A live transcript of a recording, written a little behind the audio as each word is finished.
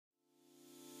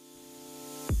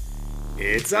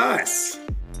It's us.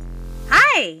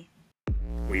 Hi.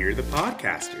 We're the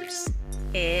podcasters.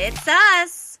 It's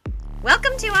us.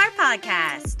 Welcome to our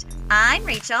podcast. I'm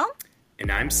Rachel.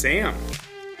 And I'm Sam.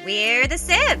 We're the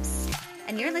Sibs.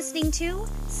 And you're listening to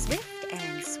Swift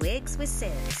and Swigs with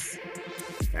Sibs.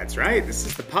 That's right. This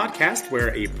is the podcast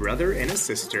where a brother and a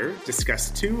sister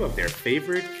discuss two of their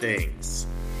favorite things.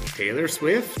 Taylor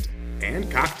Swift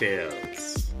and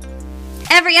cocktails.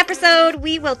 Every episode,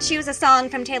 we will choose a song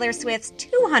from Taylor Swift's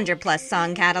 200-plus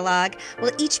song catalog.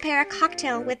 We'll each pair a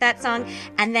cocktail with that song,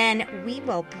 and then we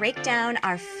will break down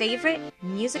our favorite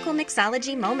musical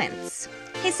mixology moments.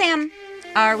 Hey, Sam,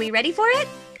 are we ready for it?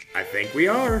 I think we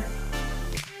are.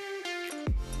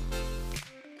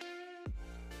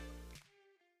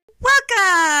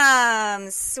 Welcome,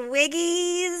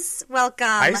 Swiggies. Welcome.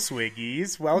 Hi,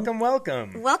 Swiggies. Welcome.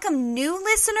 Welcome, new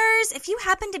listeners. If you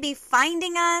happen to be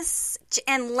finding us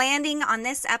and landing on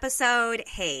this episode,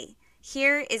 hey,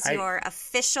 here is your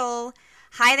official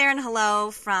hi there and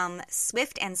hello from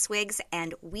Swift and Swigs,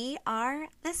 and we are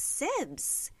the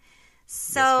Sibs.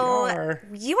 So yes,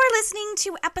 you are listening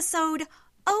to episode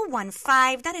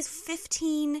 015. That is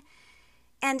 15.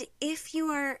 And if you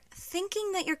are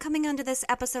thinking that you're coming onto this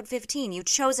episode 15, you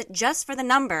chose it just for the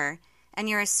number, and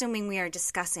you're assuming we are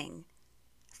discussing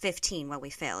 15. Well, we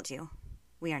failed you.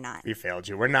 We are not. We failed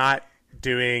you. We're not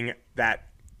doing that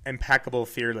impeccable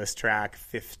Fearless track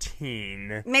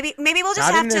 15. Maybe we'll just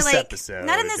not have in to this like episode,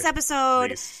 not in this episode.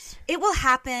 Least. It will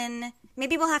happen.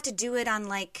 Maybe we'll have to do it on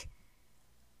like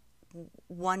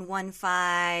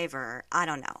 115 or I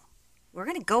don't know. We're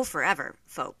gonna go forever,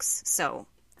 folks. So.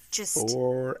 Just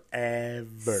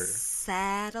forever.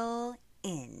 Settle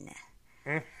in.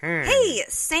 Mm-hmm. Hey,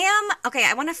 Sam. Okay,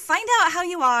 I want to find out how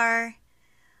you are,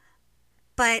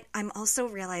 but I'm also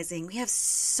realizing we have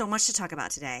so much to talk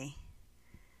about today.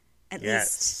 At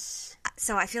least,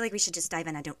 so I feel like we should just dive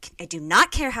in. I do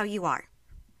not care how you are.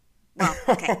 Well,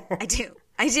 okay, I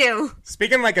do.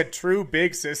 Speaking like a true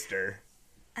big sister.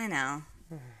 I know.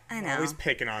 Always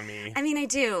picking on me. I mean, I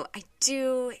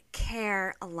do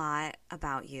care a lot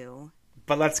about you.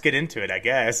 But let's get into it, I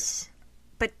guess.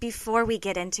 But before we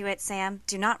get into it, Sam,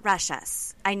 do not rush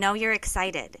us. I know you're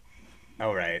excited.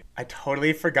 Oh, right. I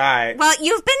totally forgot. Well,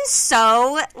 you've been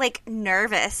so,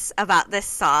 nervous about this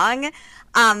song.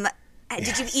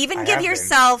 Did you even give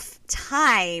yourself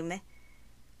time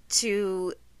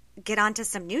to get onto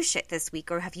some new shit this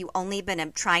week, or have you only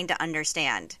been trying to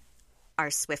understand our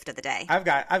Swift of the day? I've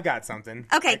got something.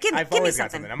 Okay, give me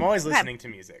something. I'm always listening to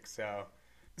music.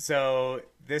 So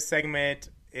this segment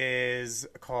is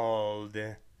called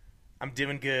I'm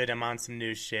Doing Good, I'm on some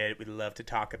new shit. We'd love to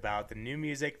talk about the new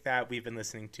music that we've been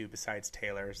listening to besides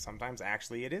Taylor. Sometimes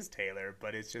actually it is Taylor,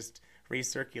 but it's just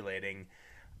recirculating.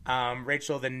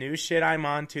 Rachel, the new shit I'm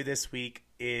on to this week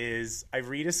is I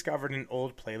rediscovered an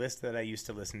old playlist that I used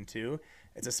to listen to.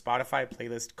 It's a Spotify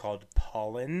playlist called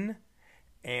Pollen.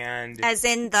 And as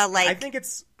in the I think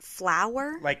it's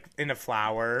flower, like in a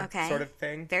flower sort of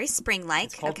thing. Very spring-like.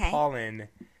 It's called Pollen,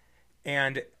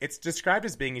 and it's described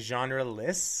as being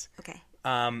genre-less. Okay.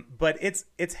 But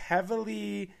it's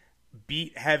heavily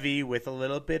beat heavy with a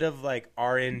little bit of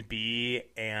R&B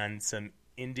and some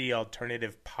indie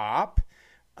alternative pop,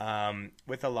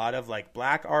 with a lot of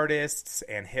black artists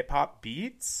and hip hop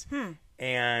beats.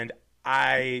 And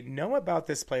I know about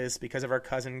this playlist because of our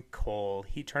cousin Cole.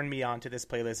 He turned me on to this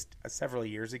playlist several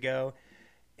years ago,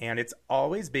 and it's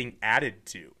always being added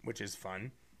to, which is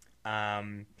fun.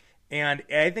 And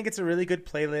I think it's a really good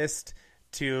playlist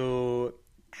to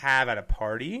have at a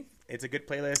party. It's a good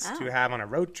playlist to have on a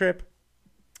road trip.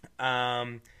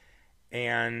 And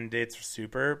it's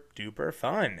super duper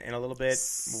fun and a little bit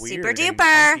weird and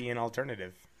funky and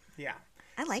alternative. Yeah.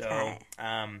 I like that.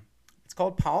 It's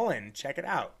called Pollen. Check it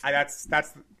out. That's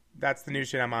the new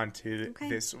shit I'm on to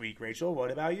this week. Rachel,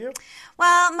 what about you?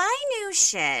 Well, my new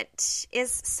shit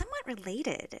is somewhat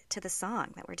related to the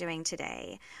song that we're doing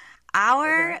today.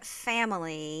 Our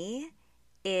family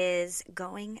is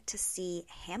going to see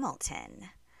Hamilton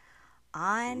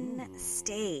on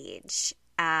stage.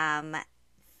 Fun.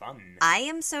 I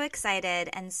am so excited,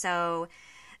 and so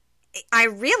I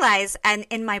realize, and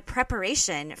in my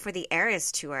preparation for the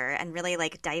Eras tour and really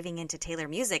diving into Taylor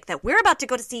music, that we're about to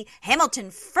go to see Hamilton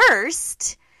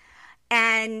first,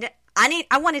 and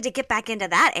I wanted to get back into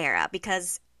that era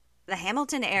because the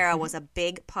Hamilton era was a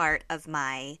big part of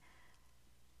my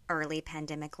early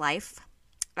pandemic life,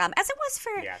 as it was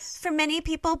for many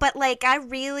people. But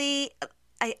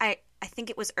I think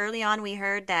it was early on we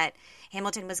heard that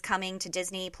Hamilton was coming to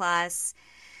Disney Plus.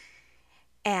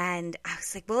 And I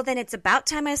was like, well, then it's about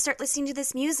time I start listening to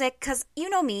this music because you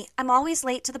know me, I'm always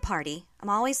late to the party. I'm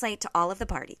always late to all of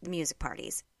the music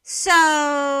parties.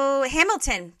 So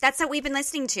Hamilton, that's what we've been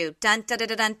listening to. Dun, dun, dun,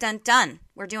 dun, dun, dun, dun.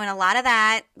 We're doing a lot of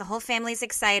that. The whole family's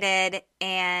excited.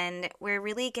 And we're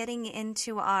really getting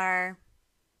into our,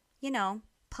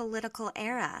 political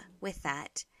era with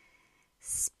that.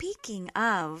 Speaking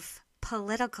of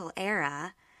political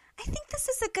era, I think this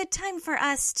is a good time for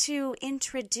us to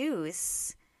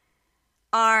introduce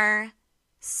our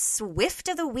Swift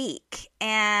of the Week.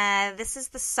 And this is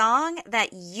the song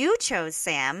that you chose,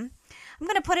 Sam. I'm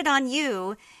going to put it on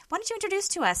you. Why don't you introduce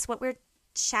to us what we're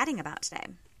chatting about today?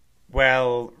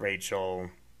 Well, Rachel,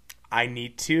 I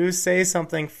need to say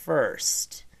something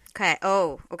first. Okay.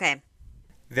 Oh, okay.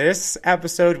 This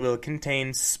episode will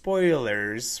contain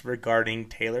spoilers regarding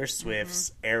Taylor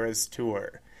Swift's Eras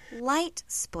Tour. Light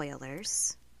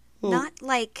spoilers. Not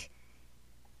like,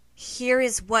 here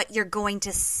is what you're going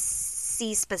to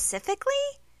see specifically,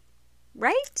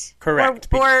 right? Correct.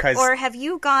 Or have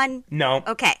you gone... No.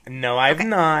 Okay. No, I've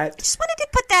not. Just wanted to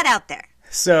put that out there.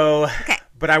 So, okay.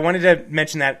 But I wanted to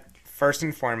mention that first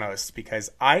and foremost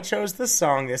because I chose the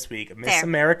song this week, Miss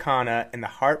Americana and the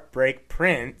Heartbreak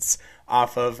Prince,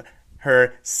 off of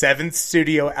her 7th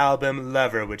studio album,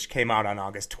 Lover, which came out on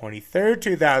August 23rd,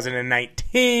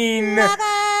 2019. Love it!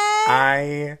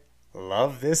 I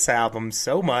love this album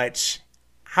so much.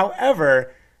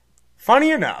 However,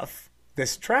 funny enough,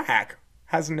 this track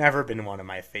has never been one of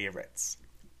my favorites.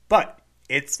 But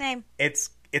it's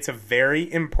a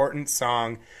very important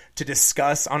song to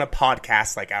discuss on a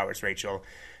podcast like ours, Rachel,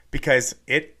 because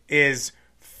it is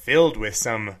filled with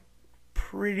some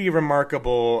pretty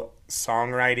remarkable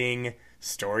songwriting,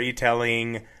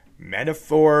 storytelling,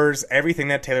 metaphors, everything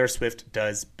that Taylor Swift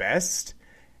does best.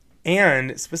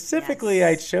 And specifically,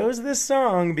 I chose this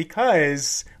song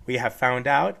because we have found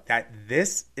out that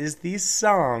this is the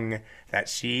song that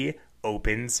she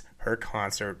opens her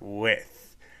concert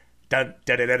with. Dun,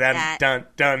 dun, dun, dun, dun,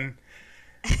 dun.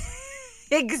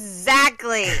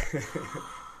 Exactly.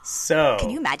 So,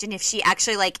 can you imagine if she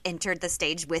actually entered the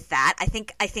stage with that? I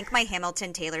think my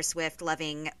Hamilton Taylor Swift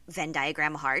loving Venn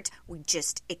diagram heart would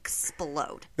just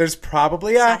explode. There's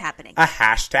probably a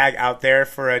hashtag out there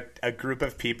for a group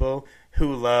of people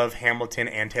who love Hamilton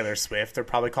and Taylor Swift. They're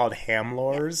probably called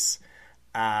Hamlors.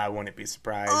 I wouldn't be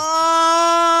surprised.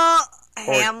 Oh,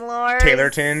 Hamlors.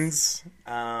 Taylortons.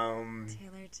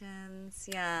 Taylortons,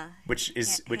 yeah. Which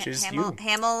is you.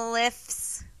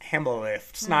 Hamlifts.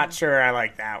 Hamlifts. Not sure I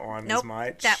like that one as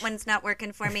much. That one's not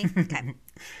working for me. Okay.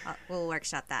 We'll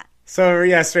workshop that. So,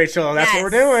 yes, Rachel, that's what we're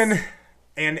doing.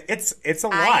 And it's a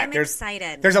lot. I'm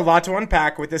excited. There's a lot to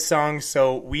unpack with this song,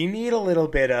 so we need a little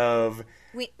bit of...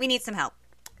 We need some help.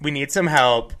 We need some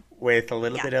help with a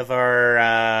little bit of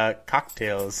our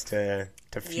cocktails to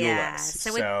fuel us.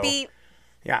 So it'd be...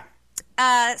 Yeah.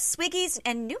 Swiggies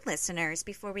and new listeners,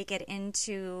 before we get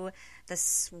into the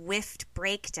Swift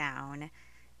breakdown,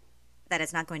 that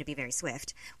is not going to be very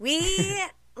swift, we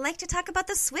like to talk about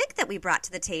the swig that we brought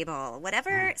to the table.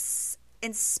 Whatever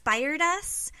inspired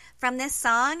us from this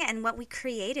song and what we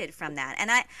created from that. And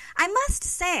I must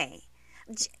say,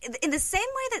 in the same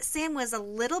way that Sam was a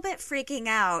little bit freaking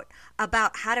out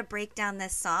about how to break down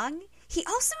this song, he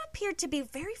also appeared to be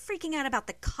very freaking out about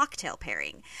the cocktail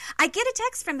pairing. I get a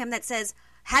text from him that says,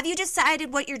 "Have you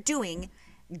decided what you're doing?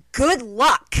 Good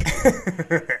luck."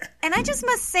 And I just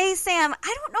must say, Sam,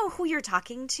 I don't know who you're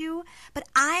talking to, but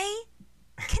I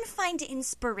can find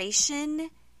inspiration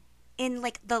in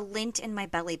the lint in my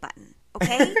belly button.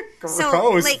 Okay?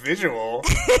 Gross visual.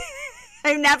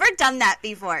 I've never done that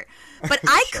before, but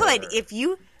I could if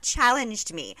you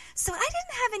challenged me. So I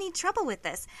didn't have any trouble with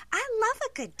this. I love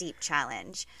a good deep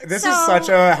challenge. This is such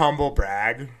a humble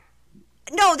brag.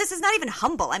 No, this is not even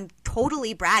humble. I'm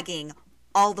totally bragging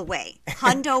all the way.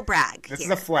 Hundo brag. This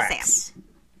here, is a flex. Sam.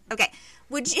 Okay.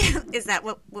 Would you? Is that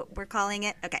what we're calling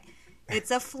it? Okay.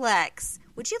 It's a flex.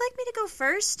 Would you like me to go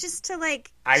first, just to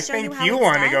I show think you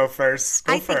want to go first.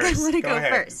 I think I want to go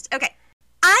first. Okay.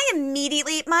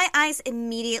 My eyes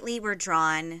immediately were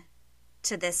drawn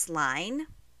to this line.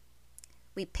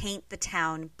 We paint the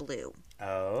town blue.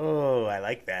 Oh, I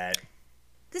like that.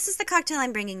 This is the cocktail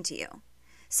I'm bringing to you.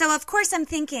 So, of course, I'm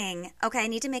thinking, okay, I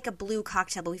need to make a blue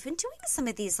cocktail, but we've been doing some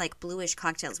of these bluish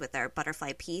cocktails with our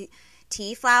butterfly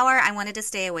tea flower. I wanted to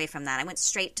stay away from that. I went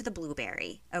straight to the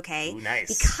blueberry, okay? Ooh,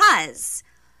 nice. Because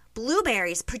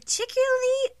blueberries,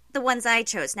 particularly the ones I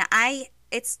chose. Now,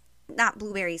 it's not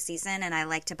blueberry season, and I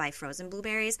like to buy frozen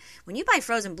blueberries. When you buy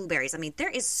frozen blueberries, there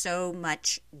is so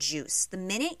much juice. The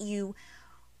minute you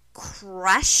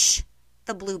crush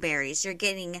the blueberries, you're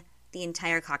getting the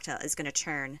entire cocktail is going to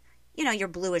turn, your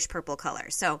bluish purple color.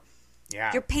 So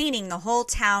Yeah. you're painting the whole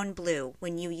town blue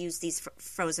when you use these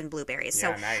frozen blueberries.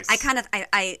 So nice.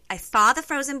 I thaw the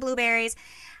frozen blueberries.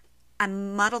 I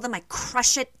muddle them. I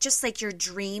crush it just like your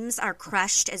dreams are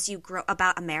crushed as you grow.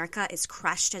 About America is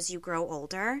crushed as you grow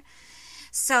older.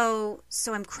 So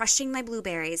I'm crushing my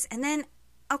blueberries, and then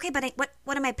but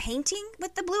what am I painting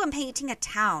with the blue? I'm painting a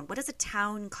town. What is a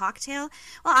town cocktail?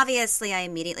 Well, obviously, I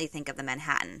immediately think of the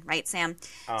Manhattan, right, Sam?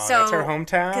 Oh, that's our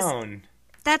hometown.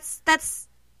 That's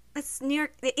New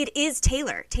York. It is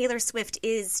Taylor. Taylor Swift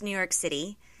is New York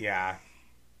City. Yeah.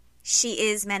 She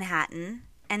is Manhattan.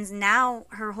 And now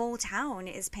her whole town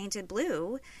is painted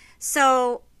blue.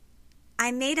 So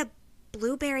I made a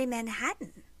blueberry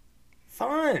Manhattan.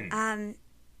 Fun.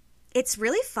 It's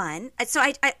really fun. So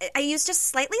I used just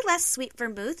slightly less sweet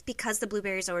vermouth because the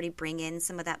blueberries already bring in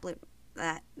some of that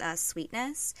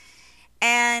sweetness.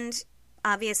 And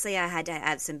obviously I had to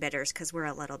add some bitters because we're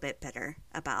a little bit bitter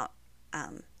about,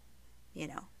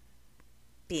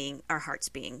 our hearts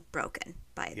being broken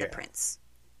by the prince,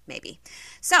 maybe.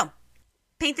 So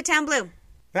paint the town blue.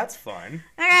 That's fun.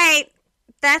 All right.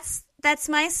 That's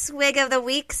my swig of the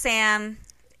week, Sam.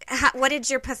 What did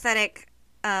your pathetic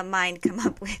mind come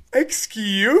up with?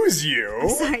 Excuse you? I'm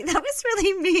sorry. That was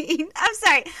really mean. I'm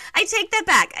sorry. I take that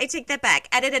back.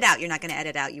 Edit it out. You're not going to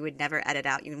edit out. You would never edit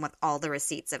out. You want all the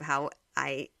receipts of how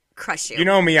I crush you. You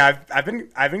know me. I've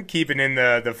been keeping in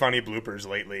the funny bloopers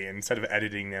lately instead of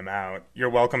editing them out. You're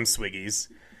welcome, Swiggies.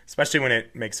 Especially when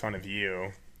it makes fun of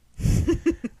you.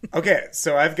 Okay,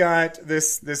 so I've got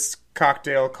this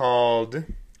cocktail called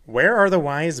Where Are the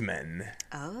Wise Men?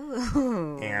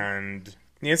 Oh. And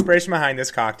the inspiration behind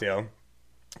this cocktail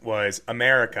was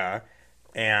America,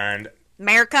 and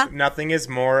America? Nothing is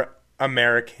more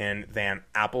American than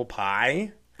apple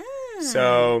pie.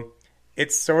 So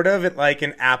it's sort of like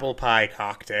an apple pie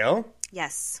cocktail.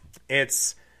 Yes.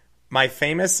 It's my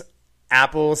famous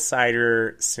apple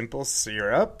cider simple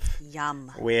syrup.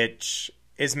 Yum. Which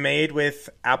is made with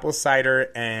apple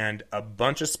cider and a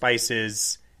bunch of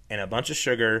spices and a bunch of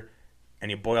sugar, and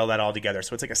you boil that all together.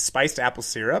 So it's like a spiced apple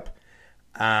syrup.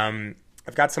 I've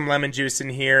got some lemon juice in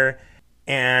here,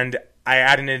 and I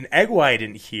added an egg white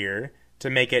in here to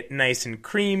make it nice and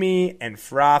creamy and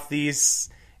frothy,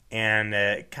 and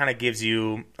it kind of gives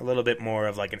you a little bit more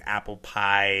of like an apple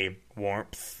pie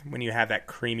warmth when you have that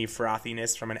creamy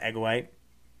frothiness from an egg white.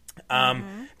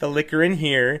 The liquor in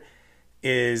here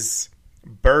is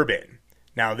bourbon.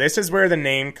 Now, this is where the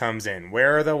name comes in.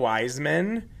 Where are the wise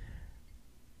men?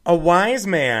 A wise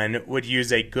man would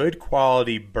use a good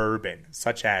quality bourbon,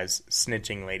 such as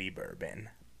Snitching Lady bourbon.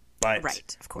 But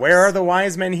right, of course. Where are the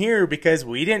wise men here? Because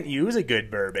we didn't use a good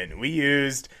bourbon. We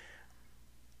used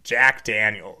Jack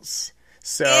Daniels.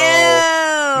 So,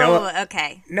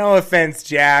 okay. No offense,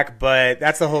 Jack, but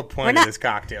that's the whole point of this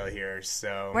cocktail here.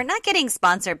 So we're not getting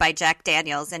sponsored by Jack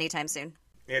Daniels anytime soon.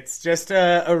 It's just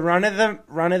a run of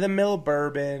the mill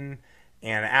bourbon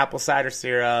and apple cider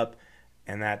syrup,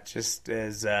 and that just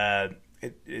is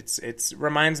it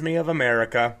reminds me of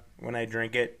America when I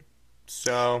drink it.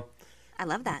 So I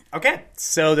love that. Okay,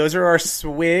 so those are our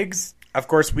swigs. Of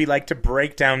course, we like to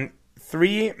break down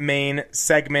 3 main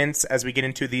segments as we get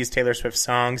into these Taylor Swift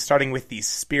songs, starting with the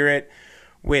spirit,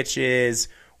 which is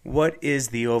what is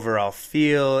the overall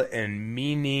feel and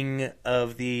meaning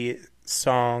of the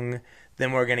song.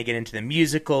 Then we're going to get into the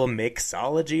musical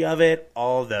mixology of it,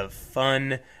 all the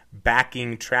fun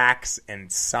backing tracks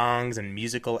and songs and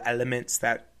musical elements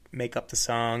that make up the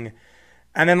song.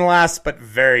 And then last but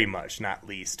very much not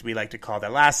least, we like to call the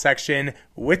last section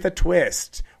With a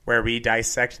Twist, where we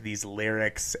dissect these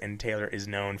lyrics, and Taylor is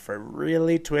known for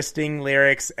really twisting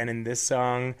lyrics, and in this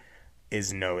song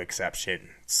is no exception.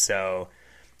 So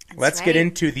let's get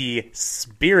into the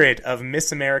spirit of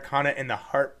Miss Americana and the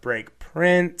Heartbreak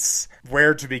Prince.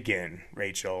 Where to begin,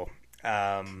 Rachel?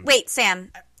 Wait,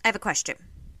 Sam, I have a question.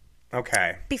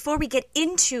 Okay. Before we get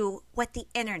into what the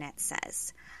internet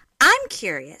says, I'm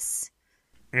curious.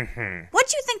 What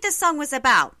do you think this song was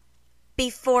about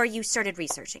before you started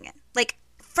researching it? Like,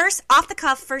 first, off the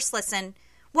cuff, first listen,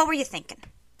 what were you thinking?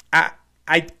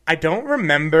 I don't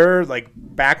remember, like,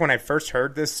 back when I first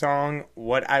heard this song,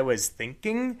 what I was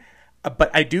thinking,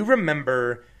 but I do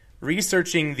remember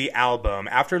researching the album.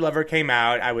 After Lover came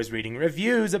out, I was reading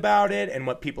reviews about it and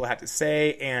what people had to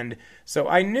say, and so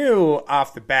I knew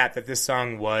off the bat that this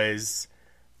song was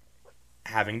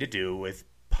having to do with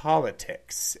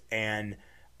politics, and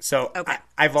so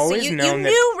I've always known that...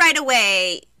 You knew right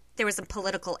away there was a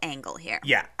political angle here.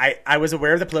 Yeah, I was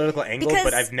aware of the political angle,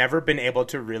 but I've never been able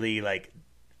to really, like,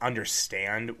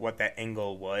 understand what that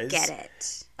angle was. Get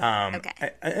it.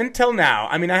 Okay. Until now.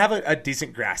 I mean, I have a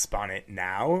decent grasp on it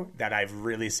now that I've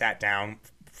really sat down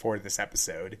for this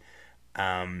episode.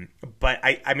 But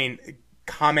I mean,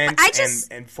 comments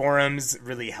and forums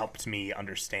really helped me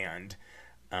understand.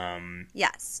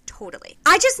 Yes, totally.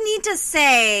 I just need to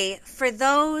say, for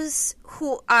those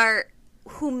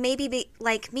who maybe be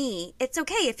like me, it's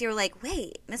okay if you're like,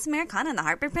 wait, Miss Americana and the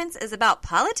Heartbreak Prince is about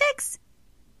politics?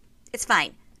 It's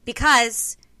fine.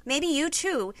 Because maybe you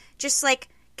too just like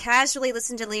casually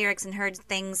listened to lyrics and heard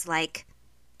things like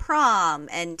prom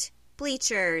and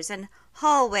bleachers and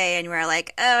hallway, and you were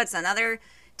like, oh, it's another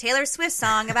Taylor Swift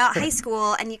song about high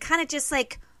school, and you kind of just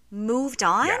like moved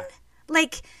on. Yeah.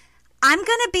 Like,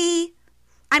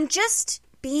 I'm just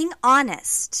being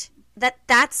honest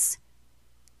that's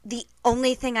the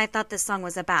only thing I thought this song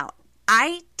was about.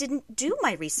 I didn't do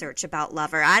my research about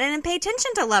Lover. I didn't pay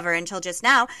attention to Lover until just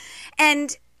now.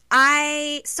 And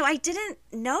I didn't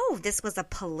know this was a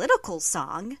political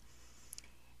song.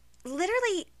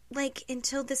 Literally, like,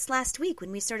 until this last week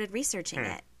when we started researching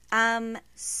it.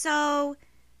 So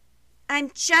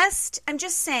I'm just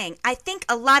saying, I think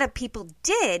a lot of people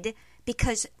did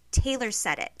because Taylor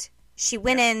said it. She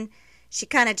went in, she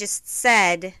kind of just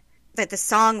said that the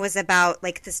song was about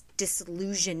like this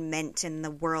disillusionment in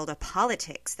the world of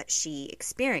politics that she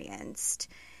experienced.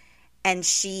 And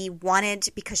she wanted,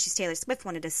 because she's Taylor Swift,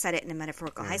 wanted to set it in a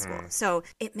metaphorical high school. So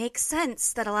it makes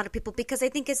sense that a lot of people, because I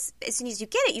think as soon as you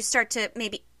get it, you start to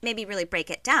maybe really break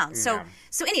it down. So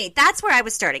anyway, that's where I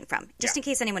was starting from, just in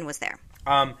case anyone was there.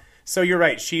 So you're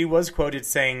right. She was quoted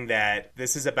saying that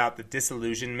this is about the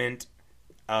disillusionment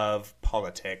of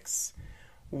politics.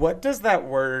 What does that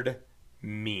word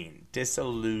mean?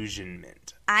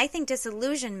 Disillusionment. I think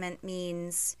disillusionment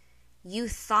means you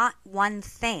thought one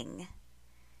thing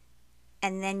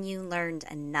and then you learned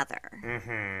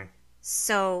another.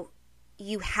 So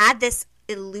you had this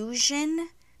illusion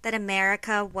that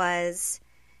America was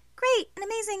great and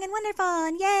amazing and wonderful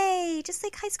and yay, just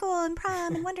like high school and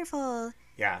prom and wonderful.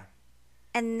 Yeah.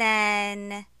 And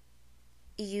then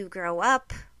you grow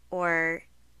up, or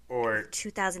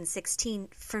 2016,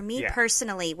 for me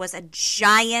personally, was a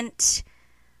giant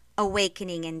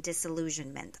awakening and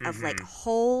disillusionment of like,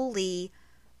 holy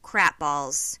crap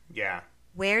balls. Yeah.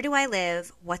 Where do I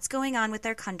live? What's going on with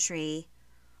our country?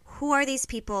 Who are these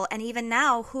people? And even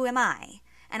now, who am I?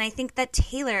 And I think that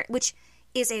Taylor, which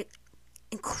is a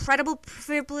incredible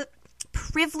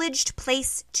privileged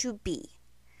place to be.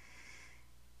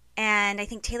 And I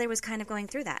think Taylor was kind of going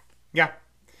through that. Yeah.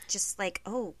 Just like,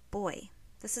 oh boy,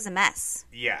 this is a mess.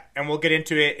 Yeah, and we'll get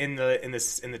into it in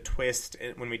the twist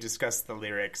when we discuss the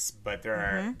lyrics. But there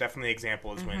are definitely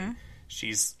examples when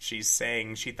she's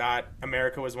saying she thought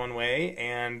America was one way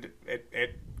and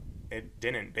it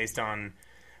didn't, based on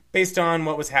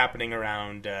what was happening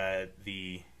around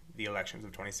the elections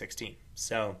of 2016.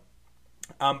 So,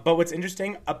 but what's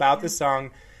interesting about this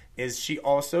song is she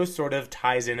also sort of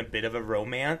ties in a bit of a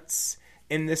romance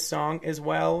in this song as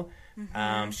well.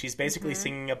 She's basically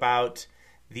singing about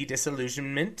the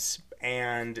disillusionment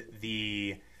and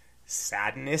the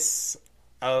sadness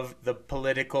of the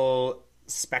political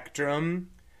spectrum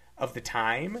of the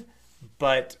time,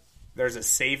 but there's a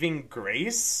saving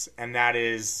grace, and that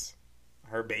is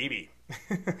her baby,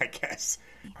 I guess.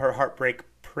 Her heartbreak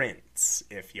prince,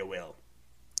 if you will.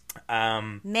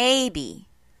 Maybe.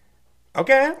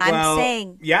 Okay,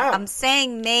 I'm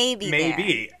saying maybe.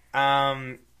 Maybe.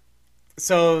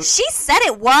 So she said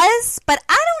it was, but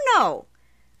I don't know.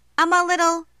 I'm a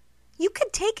little. You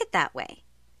could take it that way,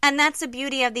 and that's the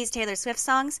beauty of these Taylor Swift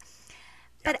songs.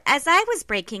 But as I was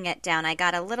breaking it down, I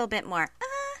got a little bit more.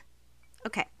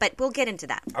 Okay, but we'll get into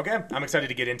that. Okay, I'm excited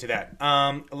to get into that.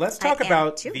 Let's talk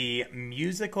about the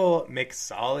musical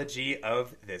mixology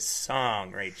of this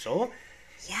song, Rachel.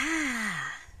 Yeah.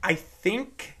 I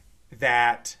think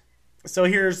that. So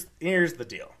here's the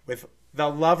deal with the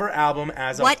Lover album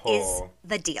as a whole. What is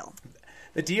the deal?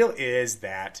 The deal is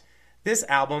that this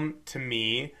album, to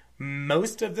me,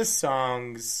 most of the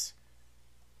songs.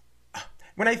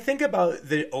 When I think about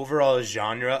the overall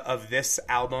genre of this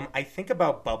album, I think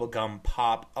about bubblegum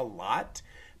pop a lot,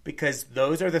 because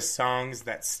those are the songs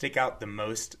that stick out the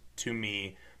most to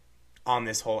me on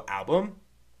this whole album.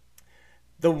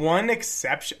 The one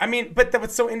exception, but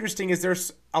what's so interesting is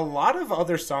there's a lot of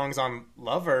other songs on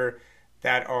Lover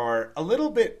that are a little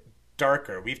bit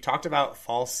darker. We've talked about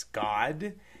False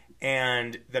God,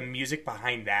 and the music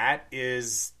behind that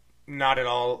is not at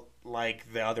all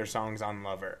like the other songs on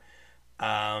Lover.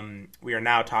 We are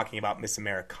now talking about Miss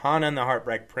Americana and the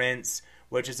Heartbreak Prince,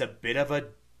 which is a bit of a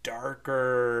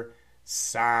darker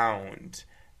sound.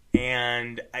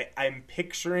 and I'm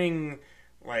picturing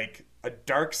like a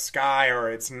dark sky, or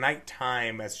it's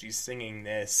nighttime as she's singing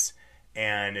this,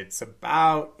 and it's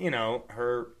about, you know,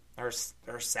 her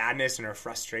sadness and her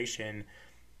frustration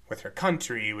with her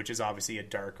country, which is obviously a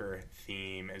darker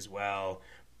theme as well,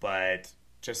 but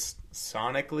just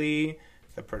sonically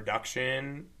the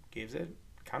production gives it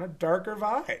kind of darker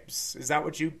vibes. Is that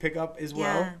what you pick up as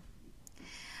well? Yeah.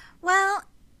 Well,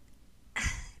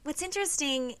 what's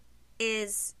interesting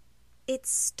is it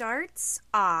starts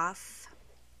off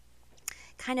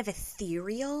kind of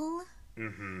ethereal,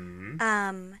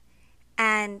 and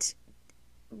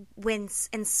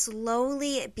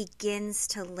slowly it begins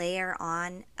to layer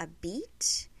on a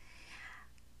beat.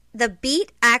 The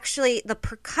beat, actually, the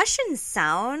percussion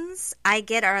sounds I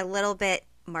get are a little bit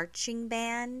marching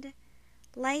band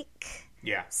like.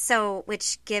 Yeah. So,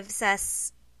 which gives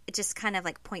us, it just kind of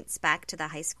like points back to the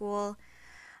high school.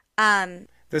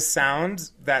 The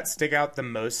sounds that stick out the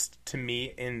most to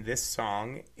me in this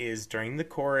song is during the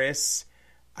chorus.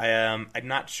 I'm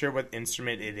not sure what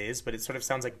instrument it is, but it sort of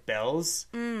sounds like bells.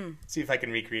 See if I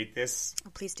can recreate this.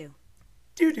 Oh, please do.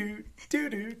 Do-do,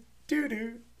 do-do,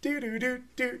 do-do, do-do,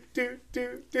 do-do,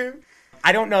 do-do, do.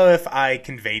 I don't know if I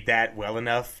conveyed that well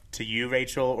enough to you,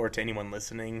 Rachel, or to anyone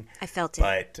listening. I felt it.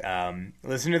 But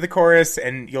listen to the chorus,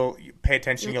 and you'll pay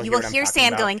attention. You will hear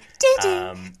Sam going,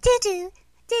 do-do, do-do,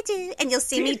 do-do, and you'll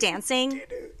see me dancing.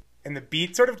 And the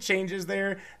beat sort of changes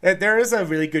there. There is a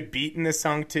really good beat in this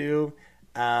song, too.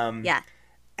 Yeah.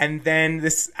 And then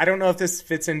this, I don't know if this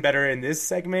fits in better in this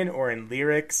segment or in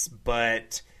lyrics,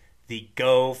 but the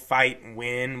go, fight,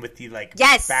 win with the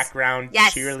background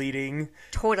cheerleading.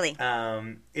 Totally.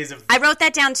 Is a... I wrote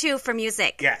that down too for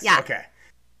music. Yes. Yeah. Okay.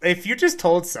 If you just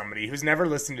told somebody who's never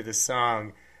listened to this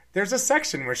song, there's a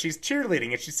section where she's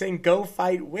cheerleading and she's saying go,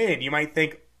 fight, win. You might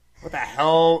think, what the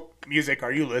hell music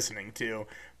are you listening to?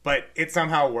 But it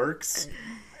somehow works.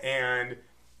 And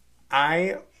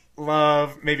I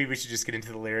love, maybe we should just get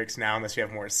into the lyrics now unless you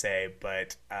have more to say,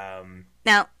 but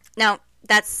No,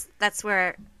 that's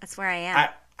where I am.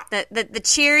 The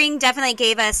cheering definitely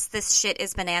gave us this shit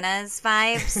is bananas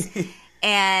vibes.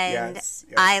 And yes.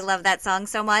 I love that song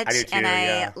so much. I do too, and I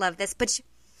yeah. love this. But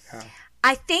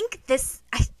I think this,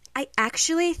 I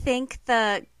actually think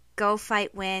the go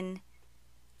fight win,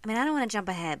 I mean, I don't want to jump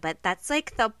ahead, but that's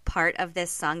like the part of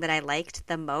this song that I liked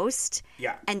the most.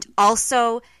 Yeah. And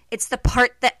also, it's the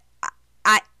part that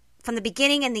I from the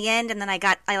beginning and the end, and then I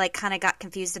kind of got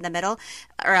confused in the middle,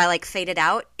 or I faded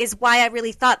out, is why I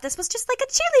really thought this was just like a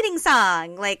cheerleading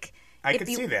song. Like, I could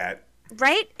see that.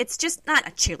 Right? It's just not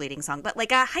a cheerleading song, but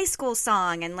like a high school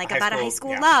song, and like about a high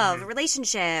school yeah. love,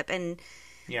 relationship, and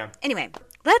yeah. Anyway,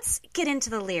 let's get into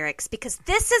the lyrics, because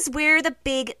this is where the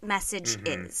big message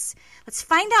is. Let's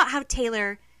find out how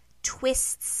Taylor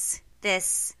twists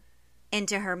this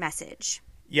into her message.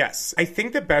 Yes. I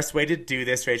think the best way to do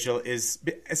this, Rachel, is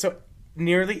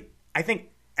I think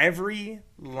every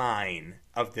line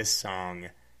of this song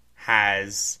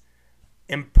has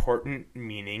important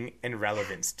meaning and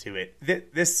relevance to it.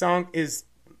 This song is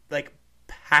like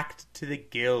packed to the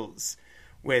gills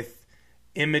with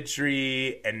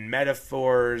imagery and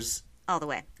metaphors. All the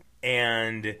way.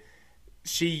 And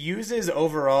she uses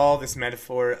overall this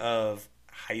metaphor of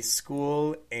high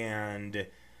school and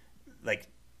like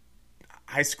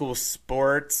high school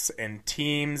sports and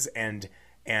teams and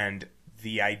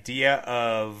the idea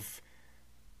of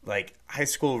like high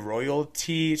school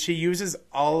royalty. She uses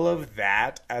all of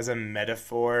that as a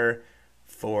metaphor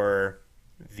for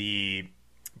the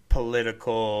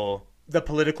political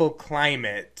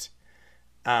climate.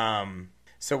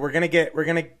 So we're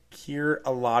gonna hear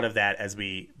a lot of that as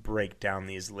we break down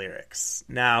these lyrics.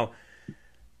 Now,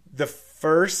 the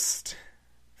first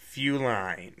few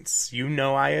lines, you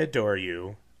know I adore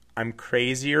you. I'm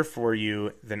crazier for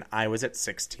you than I was at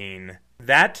 16.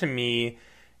 That to me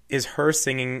is her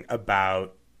singing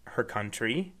about her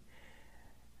country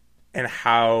and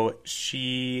how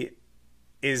she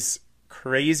is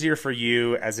crazier for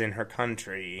you, as in her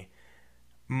country,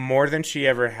 more than she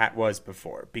ever was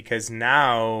before, because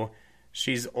now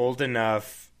she's old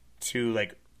enough to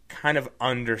like kind of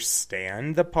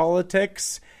understand the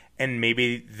politics, and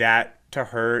maybe that to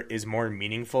her is more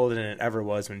meaningful than it ever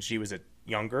was when she was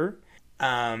younger.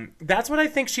 That's what I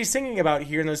think she's singing about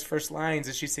here in those first lines,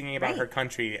 is she's singing about her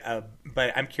country.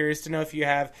 But I'm curious to know if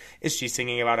is she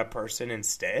singing about a person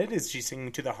instead? Is she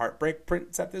singing to the Heartbreak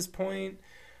Prince at this point?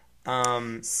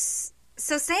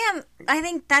 So Sam, I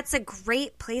think that's a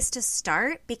great place to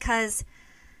start, because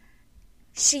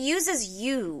she uses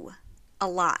you a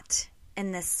lot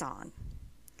in this song.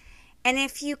 And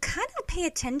if you kind of pay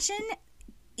attention,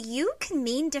 you can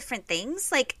mean different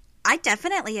things. Like, I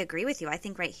definitely agree with you. I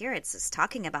think right here it's just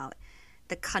talking about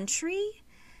the country,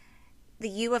 the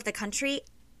you of the country.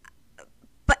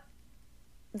 But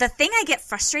the thing I get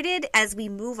frustrated as we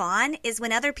move on is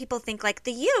when other people think like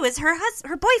the you is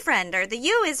her boyfriend, or the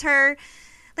you is her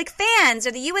like fans,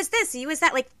 or the you is this, the you is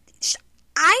that. Like,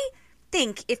 I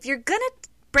think if you're going to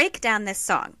break down this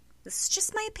song, this is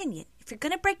just my opinion. If you're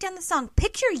going to break down the song,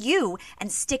 pick your you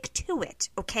and stick to it,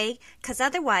 okay? Because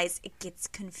otherwise it gets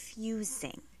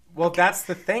confusing. Well, okay. That's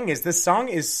the thing, is this song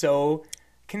is so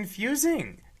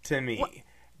confusing to me. Well,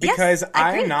 because yes,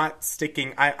 I'm not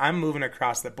sticking, I'm moving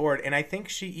across the board. And I think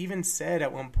she even said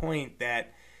at one point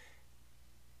that,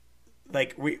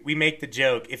 like, we make the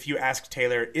joke, if you ask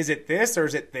Taylor, is it this or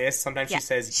is it this? Sometimes she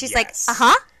says she's yes. Like,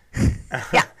 uh-huh.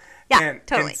 Yeah. Yeah,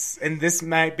 totally. And this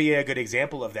might be a good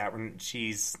example of that when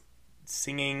she's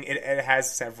singing. It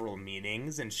has several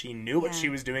meanings, and she knew what she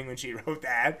was doing when she wrote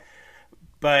that.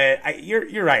 But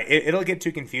you're right. It'll get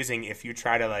too confusing if you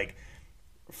try to, like,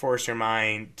 force your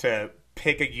mind to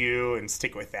pick a you and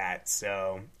stick with that.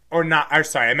 So, or not. Or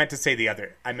sorry, I meant to say the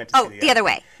other. The other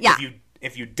way. Yeah.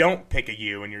 If you don't pick a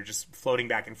you and you're just floating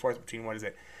back and forth between what is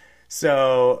it.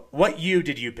 So, what you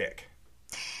did you pick?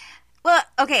 Well,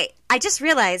 okay, I just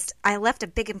realized I left a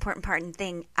big important part and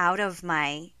thing out of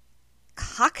my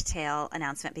cocktail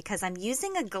announcement because I'm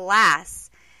using a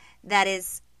glass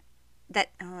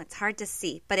it's hard to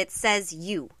see, but it says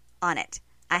you on it.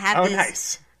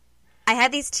 Nice. I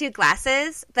have these two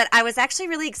glasses that I was actually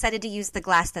really excited to use the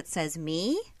glass that says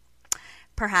me,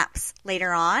 perhaps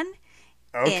later on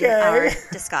in our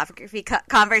discography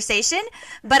conversation,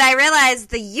 but I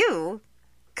realized the you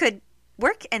could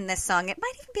work in this song. It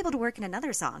might even be able to work in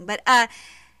another song, but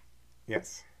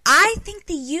yes, I think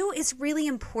the you is really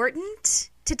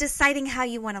important to deciding how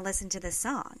you want to listen to this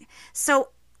song. So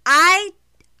I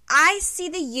see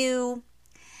the you.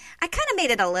 I kind of made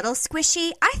it a little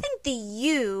squishy. I think the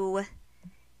you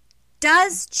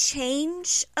does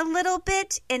change a little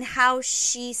bit in how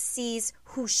she sees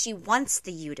who she wants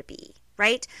the you to be,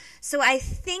 right? So I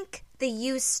think the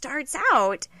you starts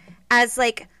out as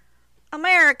like,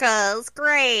 America's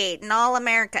great and all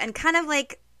America, and kind of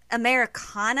like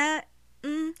Americana,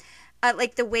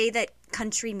 like the way that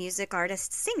country music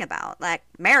artists sing about, like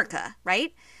America,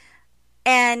 right?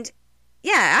 And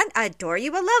yeah, I adore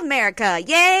you, I love America,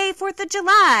 yay, 4th of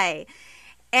July.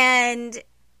 And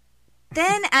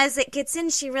then as it gets in,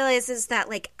 she realizes that,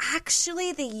 like,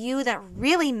 actually the you that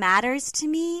really matters to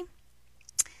me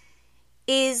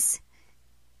is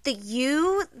the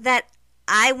you that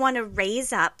I want to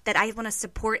raise up, that I want to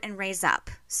support and raise up.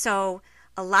 So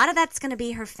a lot of that's going to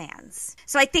be her fans.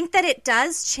 So I think that it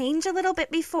does change a little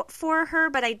bit for her,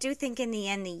 but I do think in the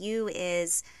end the you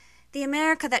is the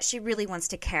America that she really wants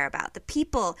to care about, the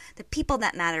people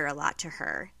that matter a lot to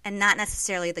her, and not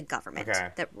necessarily the government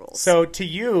that rules. So to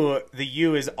you, the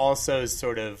you is also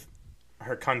sort of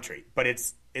her country, but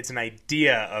it's an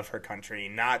idea of her country,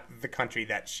 not the country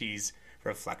that she's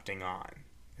reflecting on.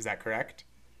 Is that correct?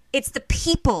 It's the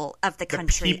people of the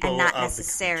country and not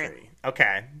necessarily.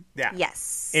 Okay. Yeah.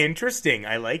 Yes. Interesting.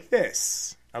 I like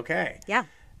this. Okay. Yeah.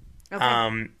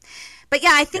 Okay. But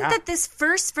yeah, I think that this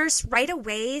first verse right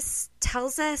away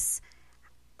tells us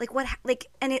like what, like,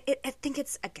 and I think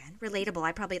it's, again, relatable.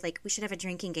 I probably, like, we should have a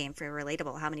drinking game for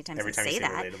relatable. How many times every I time say you say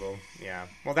that? Relatable. Yeah.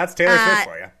 Well, that's Taylor Swift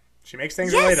for you. She makes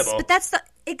things relatable. But that's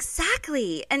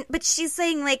exactly. But she's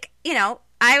saying, like, you know,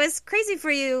 I was crazy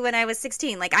for you when I was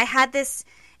 16. Like, I had this.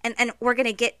 And we're going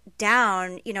to get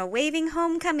down, you know, waving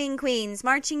homecoming queens,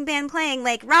 marching band playing,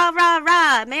 like, rah, rah,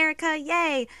 rah, America,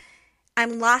 yay.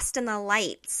 I'm lost in the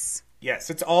lights. Yes,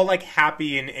 it's all, like,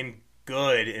 happy and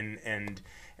good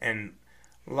and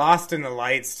lost in the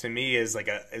lights to me is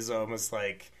almost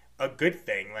like a good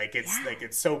thing. Like,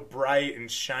 it's so bright and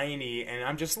shiny, and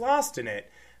I'm just lost in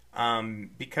it.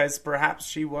 Because perhaps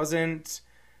she wasn't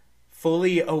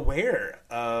fully aware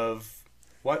of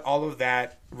what all of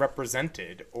that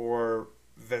represented, or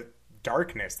the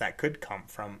darkness that could come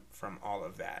from all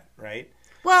of that, right?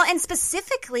 Well, and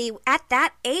specifically at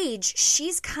that age,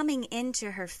 she's coming into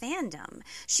her fandom.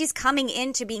 She's coming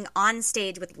into being on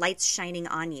stage with lights shining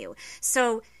on you.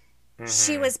 So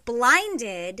she was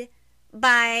blinded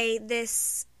by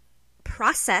this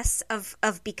process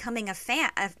of becoming a fan,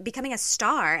 of becoming a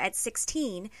star at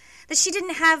 16, that she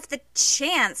didn't have the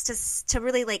chance to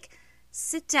really, like,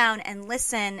 sit down and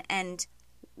listen and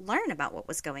learn about what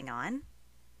was going on,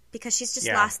 because she's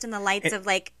just lost in the lights of,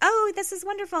 like, oh, this is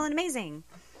wonderful and amazing.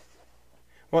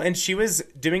 Well, and she was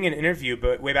doing an interview,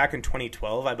 but way back in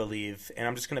 2012, I believe, and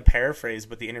I'm just going to paraphrase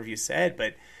what the interview said,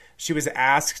 but she was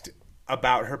asked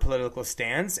about her political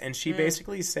stance, and she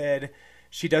basically said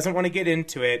she doesn't want to get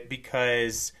into it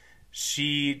because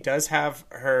she does have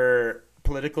her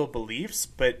political beliefs,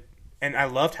 and I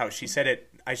loved how she said it.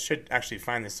 I should actually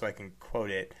find this so I can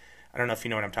quote it. I don't know if you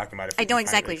know what I'm talking about. If I you know can find it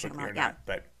exactly really what you're quickly talking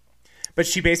about, or not. But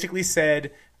she basically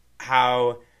said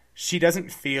how she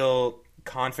doesn't feel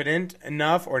confident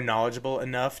enough or knowledgeable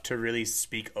enough to really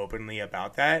speak openly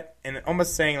about that, and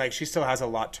almost saying like she still has a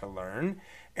lot to learn.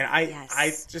 And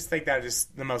I just think that is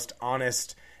the most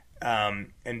honest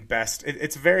and best.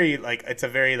 It's a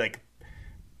very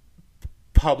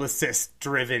publicist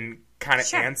driven kind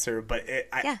of answer, but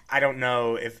I don't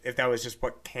know if that was just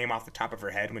what came off the top of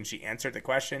her head when she answered the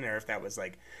question, or if that was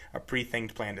like a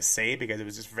pre-thinked plan to say, because it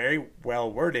was just very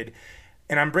well worded.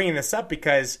 And I'm bringing this up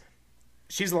because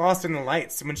she's lost in the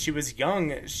lights. When she was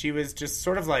young, she was just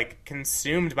sort of like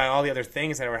consumed by all the other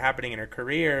things that were happening in her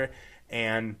career,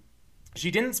 and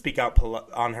she didn't speak out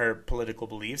on her political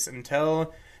beliefs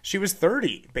until she was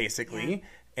 30, basically. Yeah.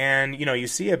 And, you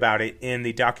see about it in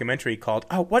the documentary called,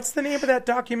 what's the name of that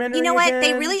documentary You know what? again?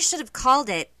 They really should have called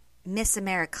it Miss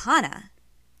Americana.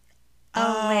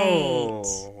 Wait.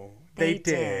 They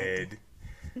did.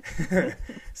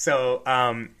 So,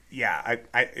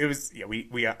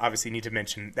 we obviously need to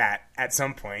mention that at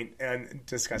some point and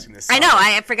discussing this song. I know,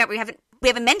 I forgot we haven't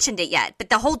mentioned it yet, but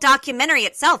the whole documentary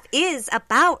itself is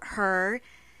about her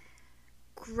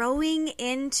growing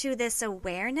into this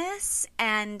awareness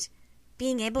and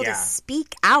being able to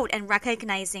speak out and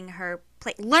recognizing her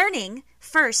learning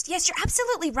first. Yes, you're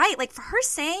absolutely right. Like, for her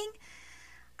saying,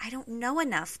 I don't know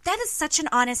enough, that is such an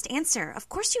honest answer. Of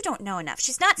course you don't know enough.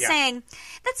 She's not saying,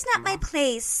 that's not my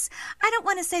place. I don't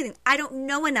want to say anything. I don't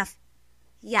know enough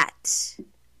yet.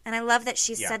 And I love that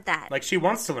she said that. Like, she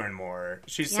wants to learn more.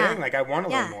 She's saying, like, I want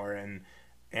to learn more.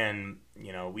 And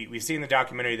we see in the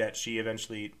documentary that she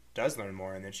eventually does learn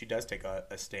more, and then she does take a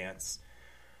stance.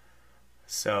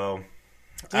 So...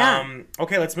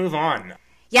 okay, let's move on.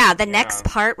 Yeah, the next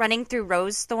part, running through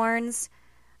rose thorns.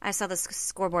 I saw the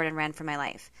scoreboard and ran for my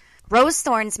life. Rose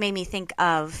thorns made me think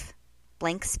of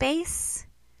Blank Space.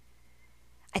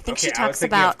 I think she talks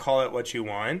about... Call It What You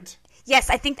Want. Yes,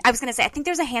 I was going to say, I think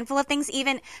there's a handful of things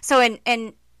even. So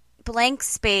in Blank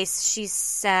Space, she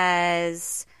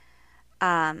says...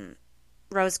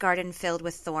 rose garden filled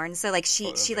with thorns. So like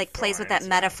she like plays with that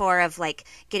metaphor of like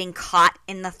getting caught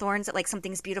in the thorns, that like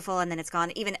something's beautiful and then it's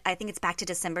gone. Even I think it's Back to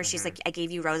December. She's like, I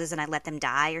gave you roses and I let them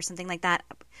die, or something like that.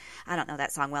 I don't know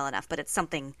that song well enough, but it's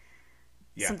something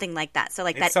like that. So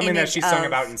like it's that something that she's sung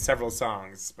about in several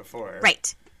songs before.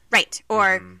 Right.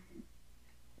 Or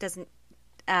doesn't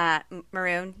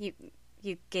Maroon,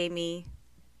 you gave me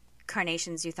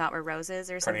carnations you thought were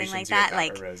roses, or something like that.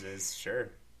 Like roses,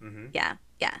 sure. Mm-hmm. Yeah.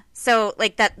 So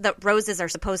like that, the roses are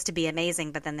supposed to be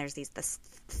amazing, but then there's this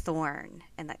thorn,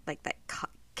 and that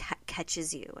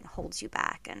catches you and holds you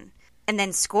back, and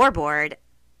then scoreboard.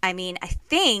 I mean, I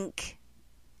think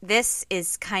this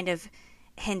is kind of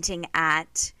hinting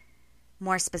at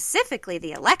more specifically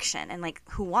the election and like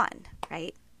who won,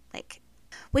 right? Like,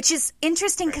 which is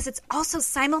interesting because it's also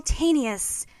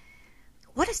simultaneous.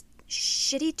 What a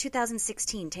shitty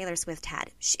 2016 Taylor Swift had.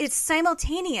 It's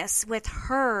simultaneous with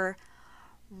her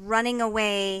running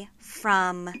away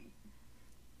from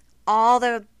all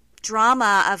the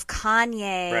drama of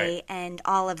Kanye and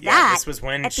all of that. This was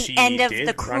when at the end of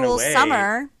the cruel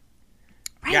summer.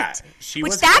 Right. Yeah,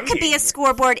 could be a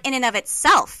scoreboard in and of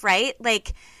itself, right?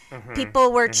 Like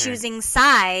people were choosing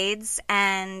sides,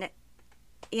 and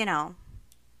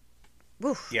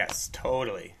woof. Yes,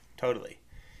 totally.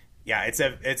 Yeah, it's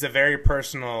a very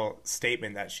personal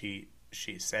statement that she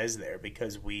says there,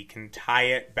 because we can tie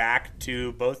it back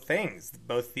to both things,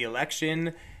 both the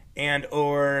election and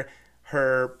or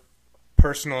her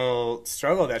personal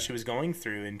struggle that she was going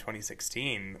through in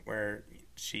 2016, where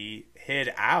she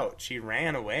hid out, she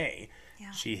ran away,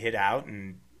 she hid out,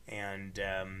 and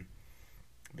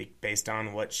based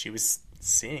on what she was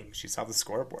seeing, she saw the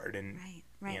scoreboard, and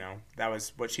that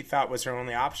was what she thought was her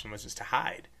only option, was just to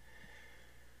hide.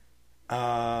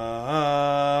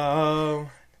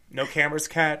 No cameras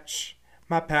catch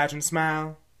my pageant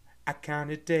smile. I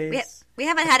counted days. We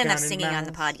haven't had enough singing on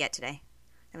the pod yet today.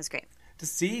 That was great. To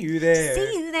see you there. To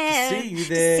see you there. To see you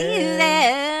there. To see you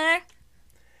there.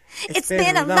 It's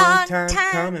been a long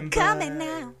time coming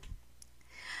now.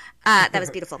 That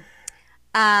was beautiful.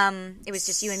 It was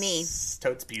just you and me.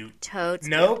 Totes beaut. Totes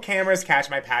No cameras catch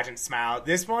my pageant smile.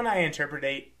 This one I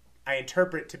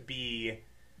interpret to be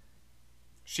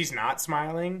she's not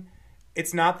smiling.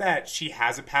 It's not that she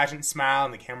has a pageant smile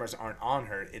and the cameras aren't on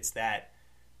her. It's that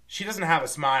she doesn't have a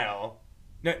smile.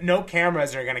 No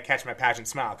cameras are going to catch my pageant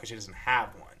smile because she doesn't have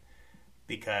one.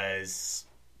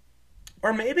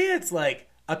 Or maybe it's like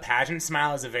a pageant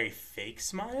smile is a very fake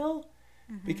smile.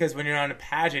 Because when you're on a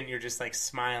pageant, you're just like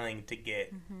smiling to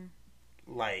get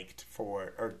liked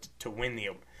for, or to win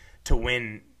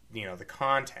the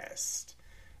contest.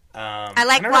 I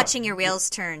like watching your wheels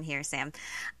turn here, Sam.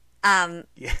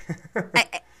 Yeah.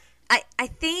 I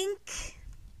think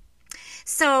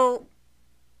so.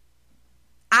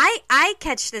 I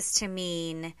catch this to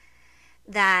mean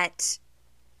that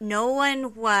no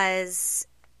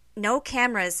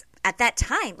cameras at that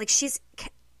time. Like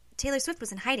Taylor Swift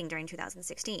was in hiding during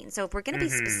 2016. So if we're going to be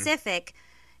specific,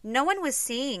 no one was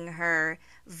seeing her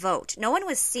vote. No one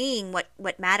was seeing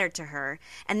what mattered to her.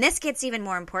 And this gets even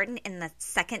more important in the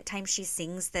second time she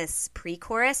sings this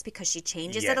pre-chorus because she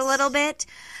changes it a little bit.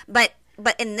 But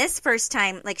in this first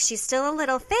time, like, she's still a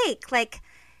little fake. Like,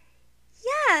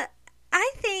 yeah,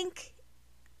 I think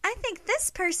this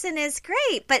person is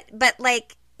great. But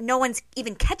like, no one's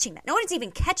even catching that. No one's even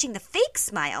catching the fake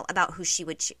smile about who she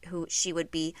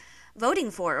would be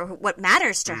voting for or what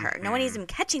matters to her. No one is even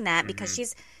catching that because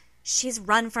she's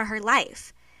run for her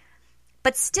life.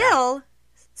 But still,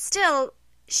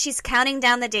 she's counting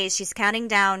down the days. She's counting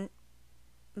down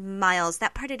miles.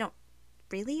 That part I don't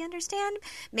really understand.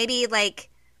 Maybe, like,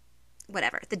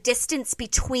 whatever. The distance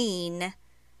between,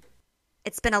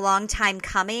 it's been a long time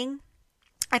coming.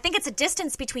 I think it's a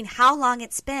distance between how long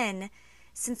it's been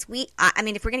since I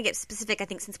mean, if we're going to get specific, I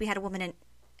think since we had a woman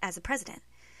as a president.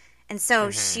 And so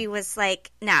she was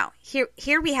like, now,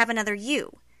 here we have another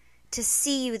you. To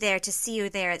see you there,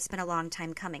 it's been a long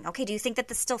time coming. Okay, do you think that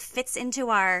this still fits into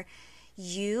our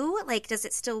you? Like, does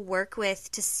it still work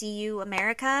with To See You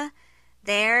America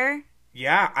there?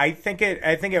 Yeah, I think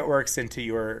it works into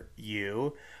your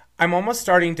you. I'm almost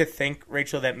starting to think,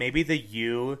 Rachel, that maybe the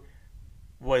you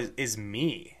is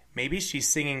me. Maybe she's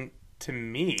singing to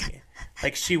me.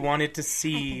 Like, she wanted to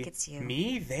see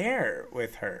me there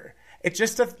with her. It's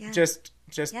just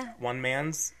one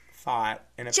man's thought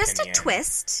and opinion. Just a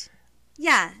twist.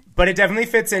 Yeah. But it definitely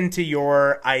fits into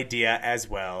your idea as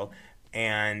well.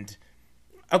 And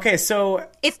okay, so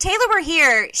if Taylor were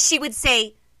here, she would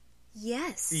say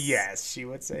yes. Yes, she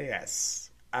would say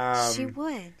yes. She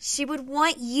would. She would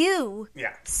want you,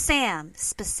 Sam,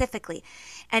 specifically.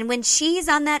 And when she's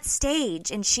on that stage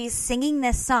and she's singing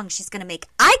this song, she's going to make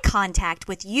eye contact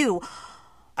with you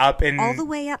all the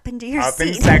way up into your seat. Up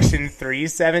in section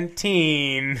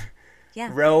 317,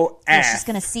 row F. And she's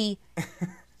going to see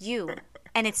you.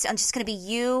 And it's just going to be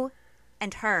you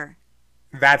and her.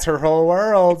 That's her whole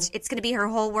world. It's going to be her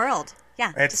whole world.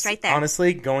 Yeah, it's just right there.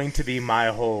 Honestly going to be my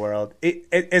whole world. It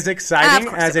as exciting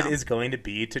as it is going to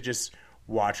be to just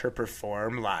watch her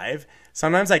perform live.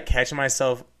 Sometimes I catch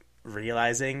myself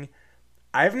realizing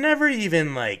I've never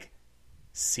even, like,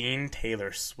 seen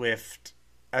Taylor Swift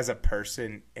as a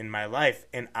person in my life,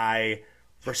 and I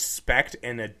respect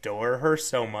and adore her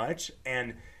so much.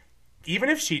 And even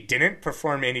if she didn't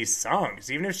perform any songs,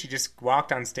 even if she just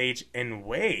walked on stage and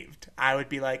waved, I would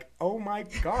be like, oh my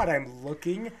God, I'm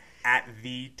looking at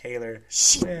the Taylor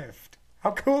Swift.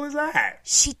 How cool is that?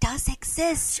 She does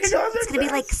exist. It's going to be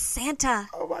like Santa.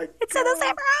 Oh my God. It's in the same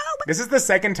room. This is the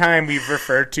second time we've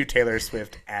referred to Taylor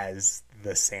Swift as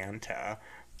the Santa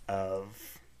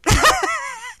of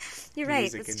You're right.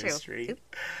 music That's industry. True.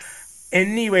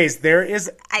 Anyways, there is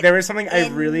something I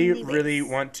really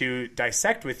want to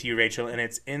dissect with you, Rachel, and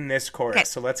it's in this chorus. Okay.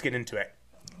 So let's get into it.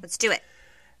 Let's do it.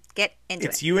 Get into it.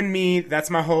 It's you and me. That's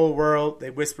my whole world. They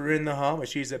whisper in the hall, but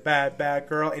she's a bad, bad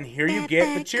girl. And here you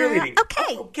get the cheerleading.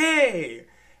 Girl. Okay.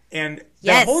 And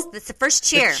yes, that's the first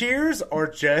cheer. The cheers are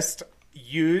just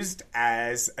used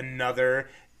as another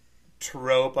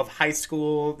trope of high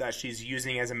school that she's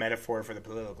using as a metaphor for the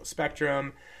political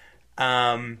spectrum.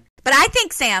 But I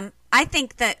think, Sam,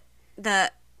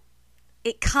 that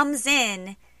it comes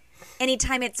in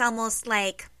anytime it's almost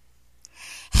like,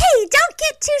 hey, don't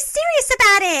get too serious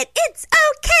about it. It's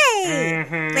okay.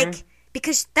 Mm-hmm. Like,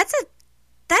 because that's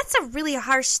a really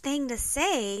harsh thing to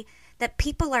say, that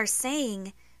people are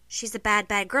saying she's a bad,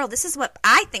 bad girl. This is what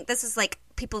I think. This is like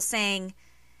people saying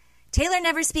Taylor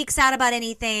never speaks out about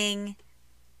anything.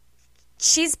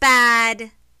 She's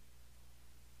bad.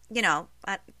 You know,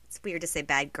 it's weird to say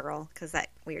bad girl because that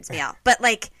weirds me out. But,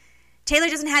 like, Taylor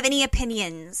doesn't have any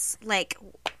opinions. Like,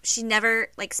 she never,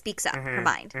 like, speaks up her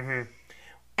mind. Mm-hmm.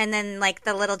 And then, like,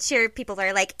 the little cheer people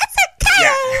are like, it's okay!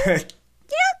 Yeah.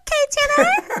 You okay,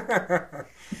 Taylor?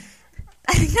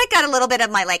 I think I got a little bit of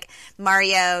my, like,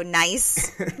 Mario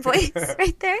nice voice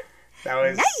right there. That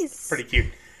was nice. Pretty cute.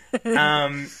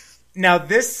 Now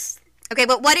this... Okay,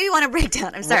 but what do you want to break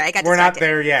down? I'm sorry, I got distracted. We're not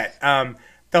there yet.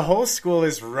 The whole school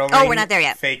is rolling. Oh, we're not there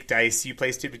yet. Fake dice. You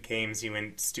play stupid games. You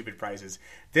win stupid prizes.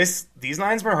 These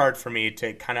lines were hard for me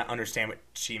to kind of understand what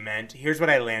she meant. Here's what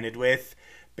I landed with.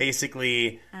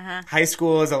 Basically, high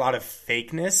school is a lot of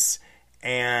fakeness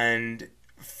and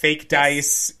fake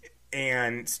dice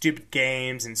and stupid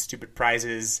games and stupid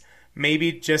prizes.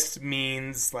 Maybe just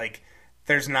means like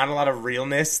there's not a lot of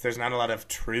realness. There's not a lot of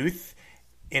truth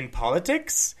in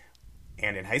politics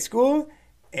and in high school.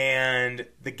 And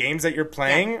the games that you're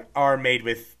playing are made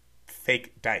with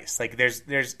fake dice. Like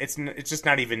it's just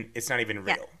not even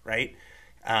real, right?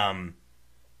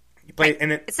 You play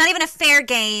and it's not even a fair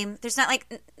game. There's not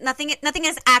like nothing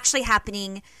is actually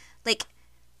happening. Like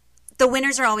the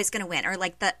winners are always going to win, or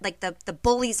the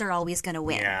bullies are always going to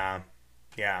win.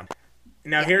 Yeah.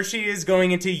 Now here she is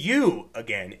going into you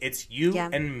again. It's you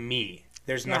and me.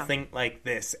 There's nothing like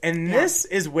this, and this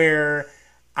is where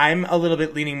I'm a little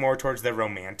bit leaning more towards the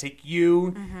romantic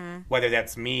you, whether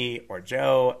that's me or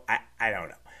Joe. I don't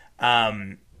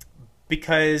know.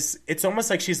 Because it's almost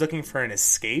like she's looking for an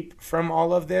escape from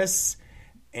all of this.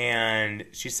 And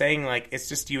she's saying, like, it's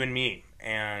just you and me.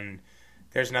 And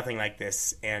there's nothing like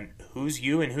this. And who's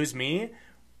you and who's me?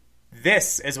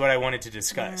 This is what I wanted to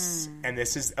discuss. And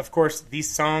this is, of course, the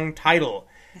song title,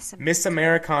 Miss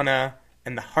Americana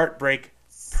and the Heartbreak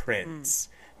Prince.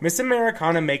 Miss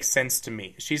Americana makes sense to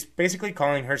me. She's basically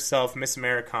calling herself Miss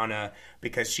Americana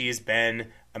because she's been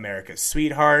America's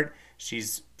sweetheart.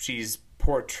 She's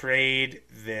portrayed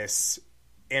this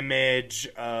image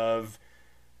of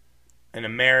an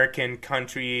American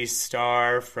country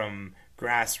star from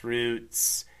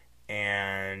grassroots,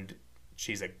 and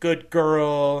she's a good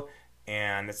girl,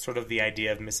 and that's sort of the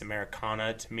idea of Miss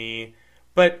Americana to me.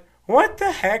 But what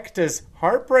the heck does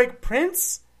Heartbreak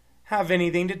Prince have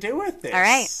anything to do with this? All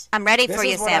right, I'm ready for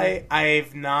you, Sam.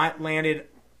 I've not landed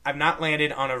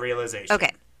on a realization.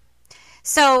 Okay,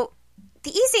 so the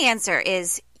easy answer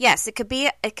is yes. It could be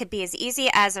as easy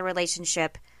as a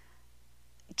relationship.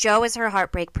 Joe is her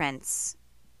heartbreak prince.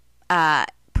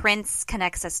 Prince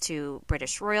connects us to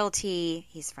British royalty.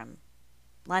 He's from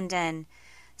London,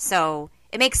 so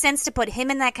it makes sense to put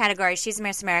him in that category. She's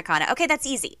Miss Americana. Okay, that's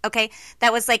easy. Okay,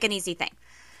 that was like an easy thing.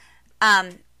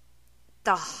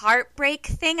 The heartbreak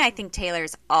thing, I think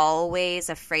Taylor's always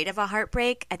afraid of a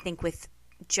heartbreak. I think with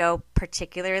Joe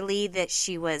particularly that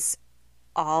she's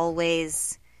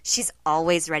always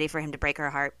ready for him to break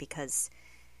her heart because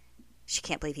she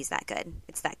can't believe he's that good.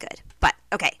 It's that good. But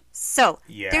okay, so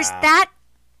there's that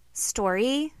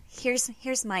story.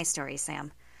 Here's my story,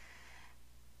 Sam.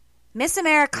 Miss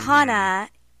Americana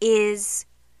is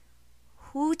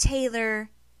who Taylor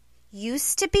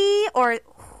used to be, or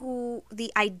who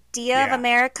the idea of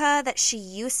America that she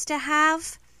used to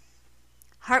have.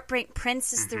 Heartbreak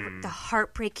Prince is the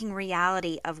heartbreaking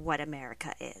reality of what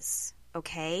America is.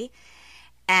 Okay?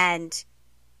 And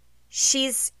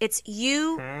it's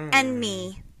you and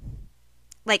me.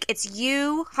 Like, it's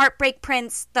you, Heartbreak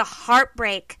Prince, the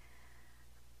heartbreak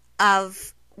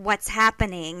of what's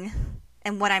happening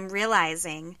and what I'm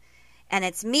realizing. And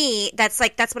it's me. That's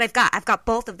what I've got. I've got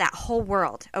both of that whole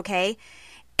world. Okay?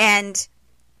 And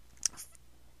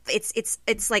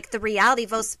it's like the reality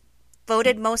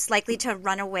voted most likely to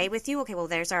run away with you. Okay, well,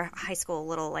 there's our high school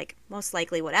little, like, most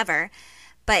likely whatever.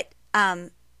 But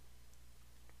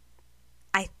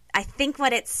I think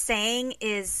what it's saying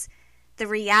is the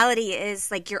reality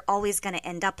is, like, you're always going to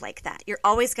end up like that. You're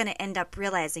always going to end up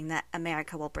realizing that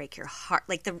America will break your heart.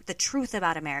 Like, the truth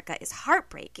about America is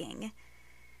heartbreaking.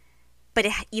 But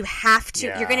you have to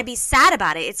 – you're going to be sad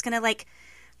about it. It's going to, like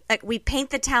we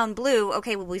paint the town blue.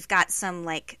 Okay, well, we've got some,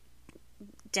 like,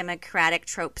 democratic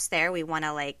tropes there. We want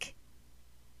to, like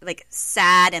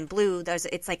sad and blue.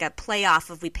 It's like a playoff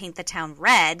of we paint the town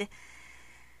red.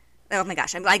 Oh my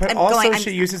gosh!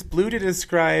 She uses blue to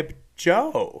describe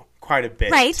Joe quite a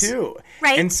bit, too.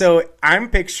 Right. And so I'm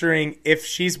picturing if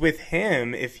she's with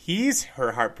him, if he's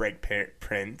her heartbreak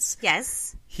prince.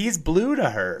 Yes. He's blue to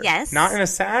her. Yes. Not in a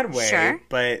sad way. Sure.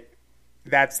 But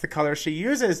that's the color she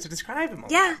uses to describe him.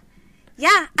 Yeah.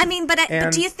 Yeah. I mean, but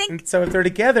do you think? And so if they're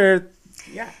together,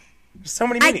 there's so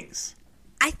many meanings.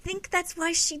 I think that's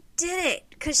why she did it,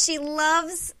 because she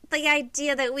loves the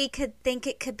idea that we could think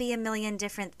it could be a million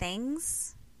different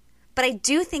things. But I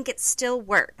do think it still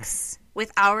works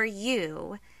with our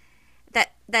you,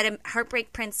 that a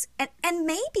Heartbreak Prince, and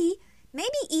maybe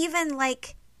even,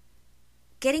 like,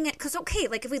 getting it, because, okay,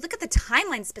 like, if we look at the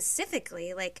timeline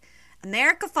specifically, like,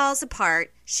 America falls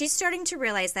apart, she's starting to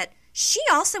realize that she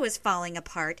also is falling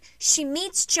apart, she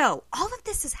meets Joe, all of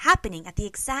this is happening at the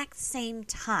exact same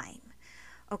time.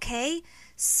 Okay?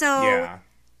 So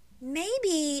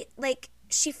maybe, like,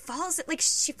 she falls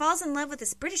in love with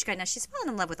this British guy. Now she's fallen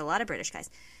in love with a lot of British guys,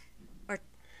 or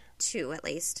two at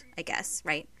least, I guess,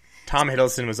 right? Tom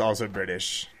Hiddleston was also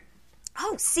British.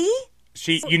 Oh, see?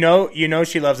 You know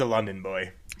she loves a London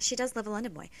boy. She does love a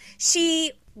London boy.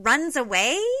 She runs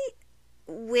away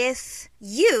with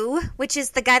you, which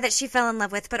is the guy that she fell in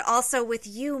love with, but also with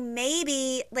you,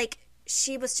 maybe, like,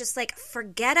 she was just like,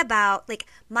 forget about, like,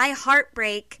 my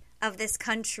heartbreak of this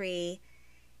country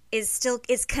is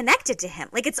connected to him.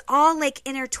 Like, it's all, like,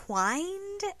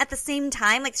 intertwined at the same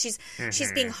time. Like, she's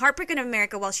being heartbroken in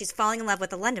America while she's falling in love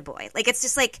with a London boy. Like, it's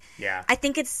just like, yeah. I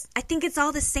think it's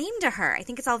all the same to her. I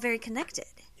think it's all very connected.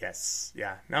 Yes.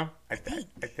 Yeah. No, I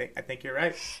think you're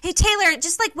right. Hey, Taylor,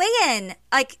 just, like, weigh in.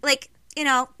 Like, you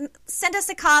know, send us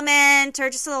a comment or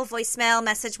just a little voicemail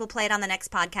message. We'll play it on the next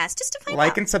podcast just to find out.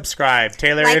 Like and subscribe.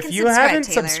 Taylor, if you haven't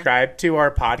subscribed to our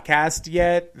podcast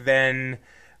yet, then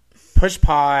push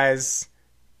pause,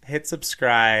 hit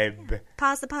subscribe. Yeah.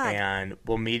 Pause the pod. And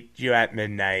we'll meet you at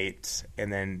midnight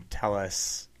and then tell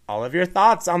us all of your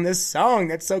thoughts on this song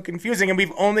that's so confusing. And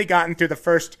we've only gotten through the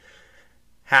first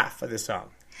half of the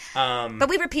song. But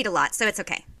we repeat a lot, so it's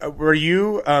okay. Were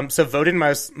you voted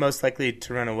most likely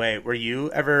to run away? Were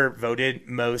you ever voted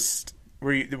most?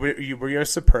 Were you a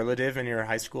superlative in your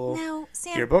high school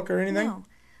yearbook or anything? No,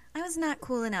 I was not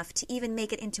cool enough to even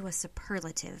make it into a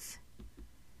superlative.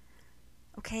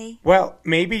 Okay. Well,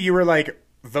 maybe you were like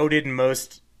voted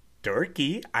most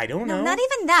dorky. I don't know. No, not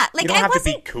even that. Like, you don't have to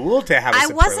be cool to have a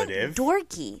superlative. I wasn't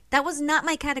dorky. That was not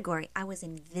my category. I was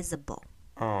invisible.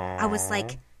 Aww. I was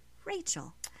like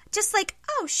Rachel. Just like,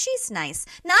 oh, she's nice.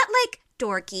 Not like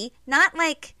dorky. Not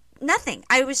like nothing.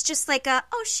 I was just like,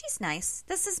 oh, she's nice.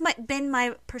 This has been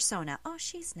my persona. Oh,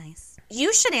 she's nice.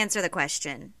 You should answer the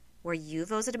question. Were you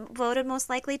voted most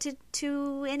likely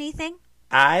to anything?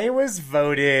 I was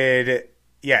voted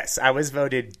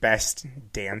best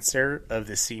dancer of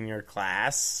the senior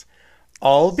class.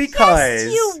 All because...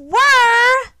 Yes, you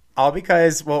were! All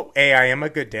because, well, A, I am a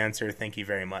good dancer. Thank you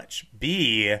very much.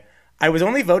 B... I was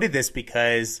only voted this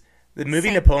because the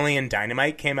movie Napoleon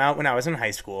Dynamite came out when I was in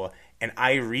high school, and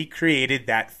I recreated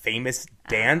that famous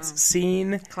dance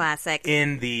scene. Classic.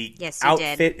 In the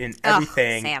outfit and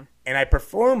everything. Sam. And I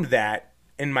performed that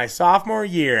in my sophomore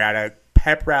year at a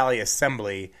pep rally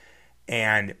assembly,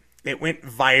 and it went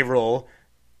viral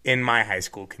in my high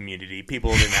school community. People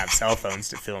didn't have cell phones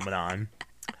to film it on.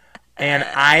 And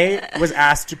I was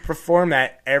asked to perform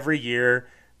that every year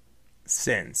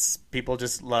since. People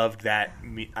just loved that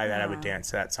I would dance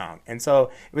to that song. And so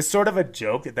it was sort of a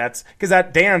joke that's because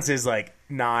that dance is like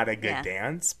not a good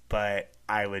dance, but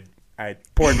I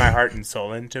poured my heart and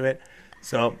soul into it.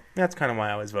 So that's kind of why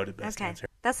I was voted best dancer.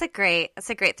 That's a great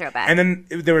throwback. And then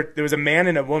there was a man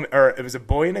and a woman, or it was a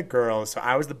boy and a girl. So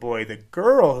I was the boy. The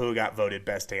girl who got voted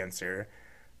best dancer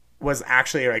was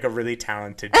actually like a really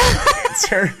talented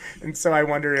dancer. And so I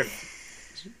wonder if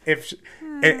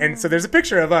and so there's a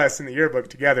picture of us in the yearbook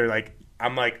together. Like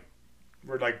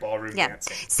we're like ballroom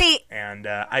dancing. See, and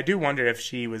I do wonder if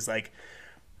she was like,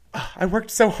 oh, I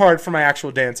worked so hard for my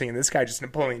actual dancing, and this guy just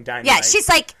Napoleon Dynamite. Yeah, she's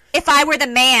like, if I were the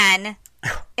man,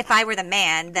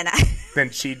 then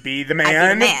she'd be the man.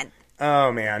 I'd be the man.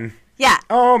 Oh man. Yeah.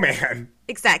 Oh man.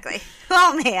 Exactly.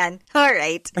 Oh man. All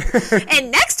right.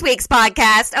 And next week's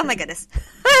podcast. Oh my goodness.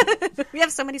 We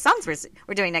have so many songs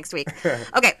we're doing next week.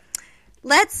 Okay.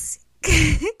 Let's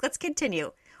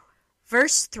continue.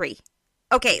 Verse 3.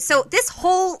 Okay, so this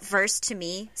whole verse to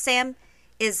me, Sam,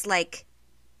 is like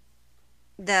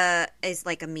a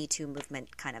Me Too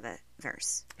movement kind of a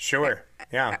verse. Sure.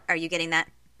 Yeah. Are you getting that?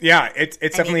 Yeah, it's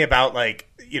definitely about, like,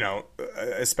 you know,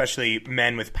 especially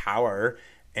men with power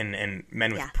and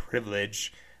men with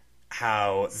privilege,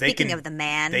 how Speaking of the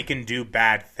man, they can do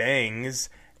bad things,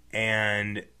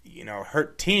 and, you know, her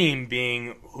team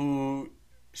being who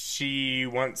she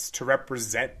wants to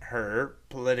represent her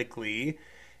politically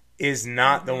is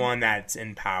not the one that's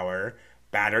in power,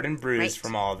 battered and bruised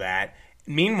from all that.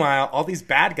 Meanwhile, all these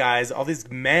bad guys, all these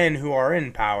men who are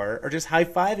in power are just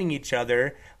high-fiving each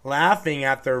other, laughing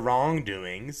at their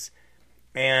wrongdoings.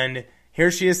 And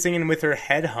here she is singing with her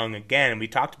head hung again. We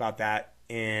talked about that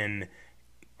in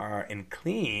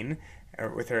Clean,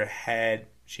 with her head.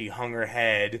 She hung her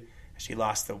head. She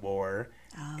lost the war.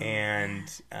 Oh, and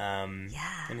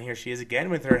here she is again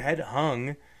with her head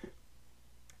hung.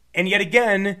 And yet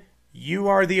again, you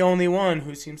are the only one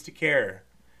who seems to care.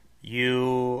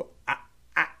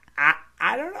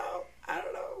 I don't know.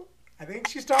 I think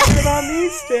she's talking about me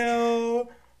still.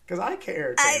 Because I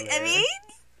care, Taylor. I mean,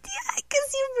 yeah,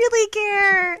 because you really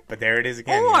care. But there it is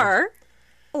again.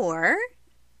 Or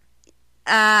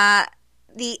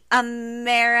the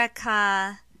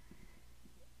America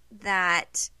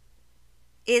that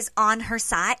is on her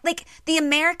side, like the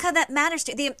America that matters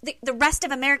to the rest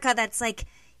of America that's like,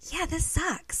 yeah, this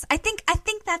sucks. I think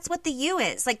that's what the U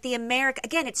is. Like the America,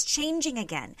 again, it's changing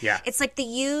again. Yeah. It's like the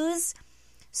U's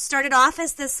started off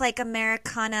as this like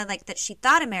Americana, like that she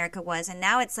thought America was, and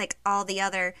now it's like all the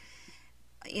other,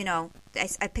 you know,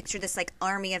 I picture this like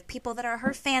army of people that are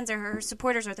her fans or her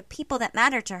supporters or the people that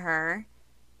matter to her.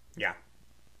 Yeah.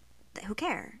 Who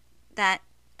care.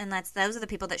 Those are the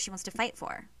people that she wants to fight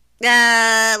for.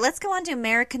 Let's go on to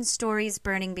American Stories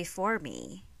Burning Before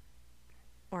Me.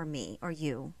 Or me, or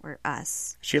you, or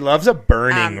us. She loves a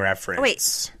burning reference.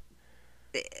 Wait.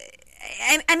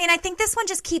 I mean, I think this one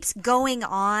just keeps going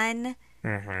on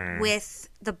with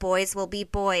the boys will be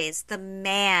boys, the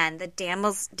man, the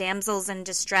damsels in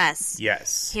distress.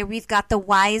 Yes. Here we've got the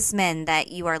wise men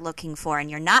that you are looking for, and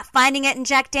you're not finding it in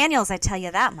Jack Daniels, I tell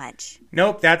you that much.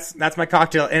 Nope, that's my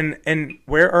cocktail. And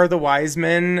where are the wise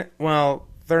men? Well,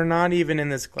 they're not even in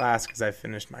this glass because I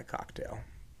finished my cocktail.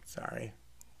 Sorry.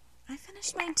 I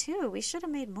finished mine too. We should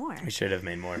have made more. We should have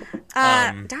made more.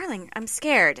 Darling, I'm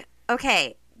scared.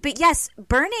 Okay, but yes,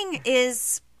 burning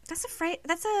is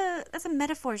that's a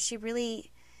metaphor she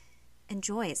really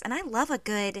enjoys, and I love a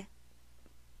good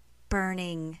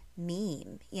burning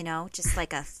meme. You know, just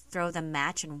like a throw the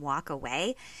match and walk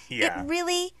away. Yeah. It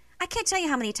really. I can't tell you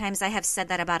how many times I have said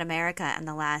that about America in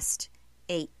the last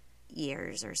 8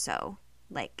 years or so.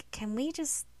 Like, can we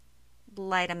just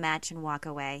light a match and walk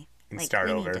away? And like, start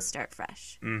we over. need to start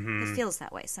fresh. Mm-hmm. It feels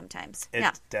that way sometimes. It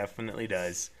yeah, definitely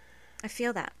does. I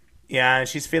feel that. Yeah,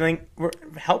 she's feeling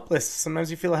helpless.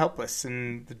 Sometimes you feel helpless,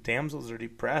 and the damsels are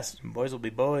depressed. And boys will be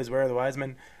boys. Where are the wise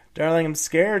men? Darling, I'm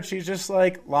scared. She's just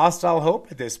like lost all hope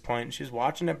at this point. She's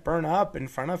watching it burn up in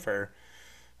front of her.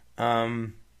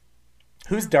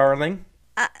 Who's darling?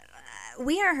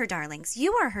 We are her darlings.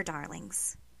 You are her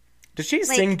darlings. Does she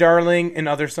sing darling in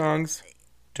other songs?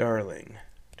 Darling.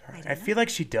 I feel like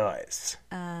she does.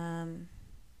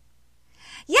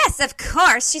 Yes, of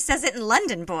course. She says it in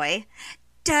London Boy.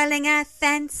 Darling, I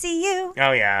fancy you.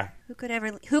 Oh yeah. Who could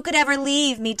ever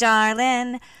leave me,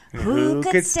 darling? Who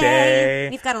could stay?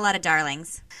 We've got a lot of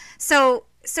darlings. So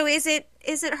is it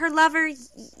her lover?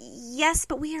 Yes,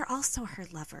 but we are also her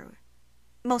lover.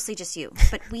 Mostly just you,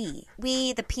 but we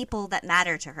the people that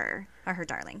matter to her are her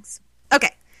darlings. Okay.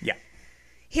 Yeah.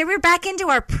 Here we're back into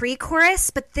our pre-chorus,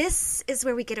 but this is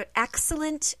where we get an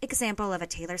excellent example of a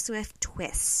Taylor Swift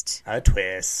twist. A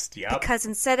twist, yep. Because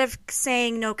instead of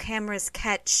saying no cameras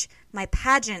catch my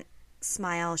pageant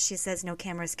smile, she says no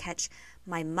cameras catch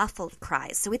my muffled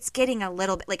cries. So it's getting a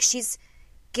little bit, like she's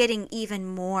getting even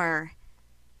more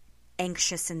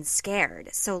anxious and scared.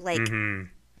 So like,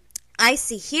 I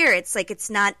see here, it's like it's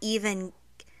not even,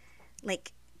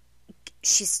 like,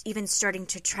 she's even starting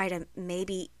to try to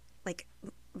maybe, like,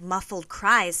 muffled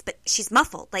cries, but she's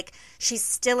muffled. Like, she's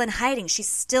still in hiding. She's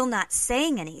still not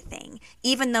saying anything,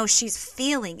 even though she's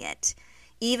feeling it,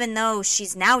 even though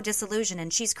she's now disillusioned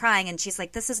and she's crying and she's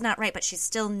like, this is not right, but she's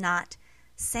still not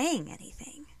saying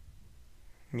anything.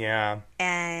 Yeah.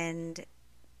 And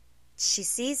she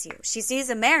sees you. She sees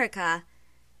America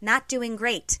not doing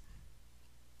great.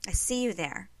 I see you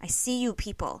there. I see you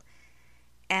people.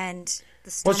 And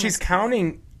the storm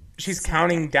she's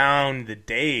counting down the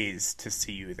days to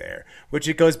see you there, which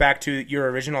it goes back to your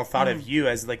original thought of you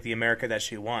as like the America that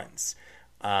she wants.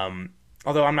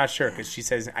 Although I'm not sure, because she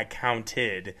says I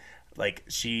counted, like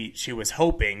she was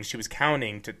hoping, she was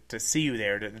counting to see you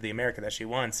there, to the America that she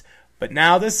wants. But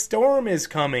now the storm is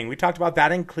coming. We talked about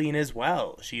that in Clean as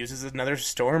well. She uses another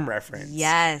storm reference.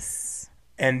 Yes.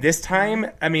 And this time,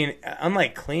 I mean,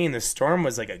 unlike Clean, the storm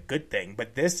was like a good thing,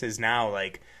 but this is now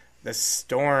like the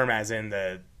storm as in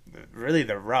the really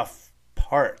the rough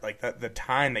part, like the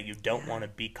time that you don't want to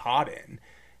be caught in.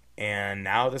 And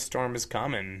now the storm is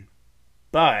coming,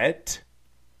 but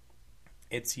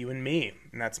it's you and me,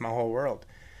 and that's my whole world.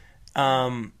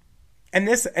 And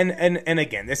this, and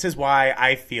again, this is why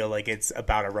I feel like it's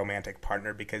about a romantic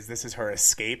partner, because this is her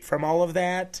escape from all of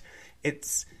that.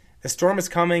 It's the storm is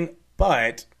coming,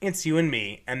 but it's you and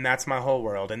me, and that's my whole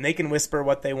world. And they can whisper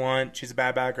what they want. She's a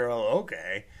bad girl.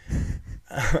 Okay.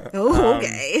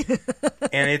 Okay.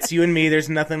 And it's you and me. There's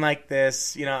nothing like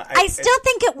this. You know, I still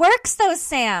think it works, though,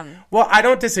 Sam. Well, I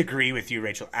don't disagree with you,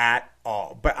 Rachel, at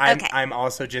all. But I'm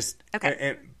also just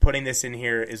putting this in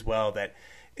here as well, that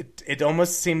it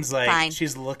almost seems like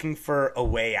she's looking for a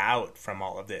way out from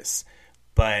all of this.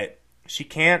 But she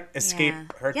can't escape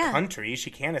her country. She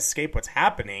can't escape what's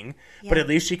happening. Yeah. But at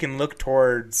least she can look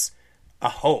towards a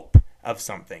hope of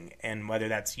something. And whether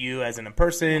that's you as in a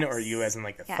person or you as in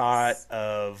like the thought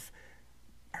of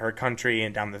her country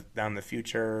and down the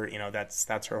future. You know,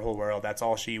 that's her whole world. That's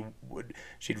all she'd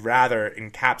rather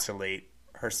encapsulate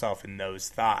herself in those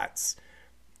thoughts,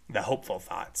 the hopeful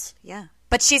thoughts. Yeah.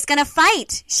 But she's going to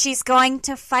fight. She's going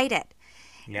to fight it.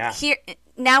 Yeah. Here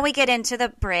now we get into the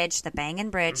bridge, the banging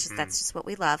bridge. That's just what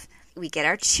we love. We get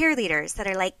our cheerleaders that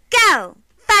are like, go,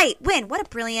 fight, win. What a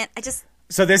brilliant.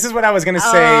 So this is what I was going to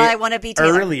say I want to be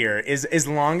Taylor. Earlier. Is as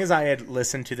long as I had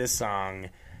listened to this song,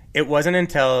 it wasn't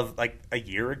until like a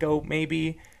year ago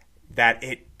maybe that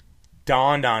it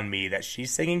dawned on me that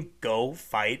she's singing go,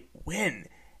 fight, win.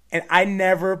 And I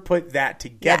never put that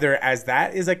together as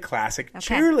that is a classic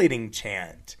cheerleading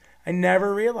chant. I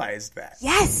never realized that.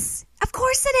 Yes, of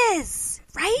course it is.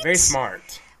 Right? Very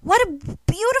smart. What a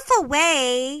beautiful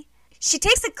way. She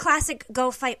takes a classic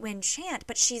go, fight, win chant,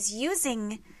 but she's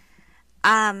using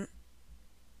a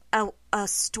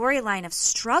storyline of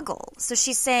struggle. So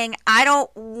she's saying, I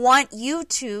don't want you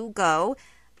to go,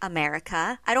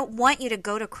 America. I don't want you to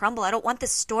go to crumble. I don't want the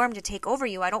storm to take over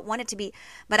you. I don't want it to be,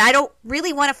 but I don't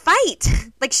really want to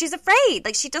fight. Like, she's afraid.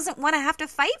 Like, she doesn't want to have to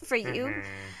fight for you.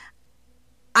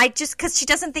 Because she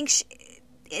doesn't think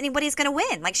anybody's going to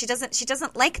win. Like, she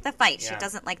doesn't like the fight. She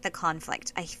doesn't like the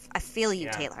conflict. I feel you,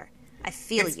 Taylor. I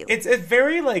feel you. It's a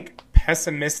very, like,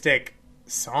 pessimistic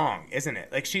song, isn't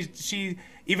it? Like, she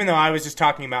even though I was just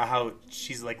talking about how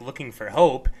she's, like, looking for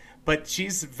hope, but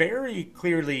she's very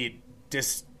clearly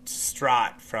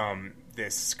distraught from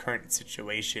this current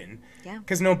situation. Yeah.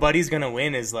 Because nobody's going to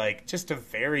win is, like, just a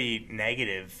very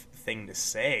negative thing to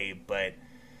say, but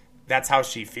that's how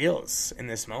she feels in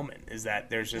this moment, is that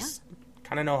there's just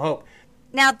kind of no hope.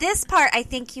 Now, this part, I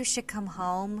think you should come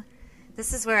home.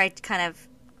 This is where I kind of,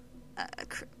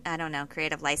 I don't know,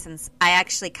 creative license. I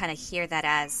actually kind of hear that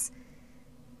as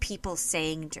people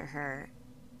saying to her,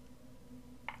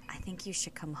 I think you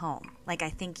should come home. Like, I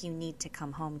think you need to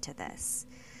come home to this.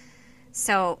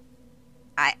 So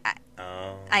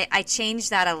I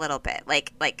changed that a little bit.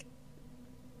 Like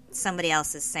somebody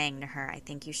else is saying to her, I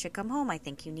think you should come home. I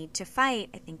think you need to fight.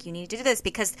 I think you need to do this.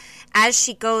 Because as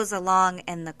she goes along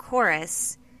in the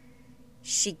chorus,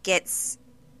 she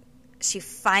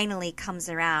finally comes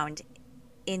around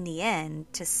in the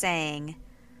end to saying,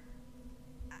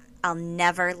 I'll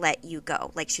never let you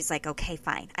go. Like, she's like, okay,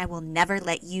 fine. I will never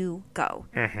let you go.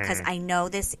 Because I know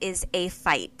this is a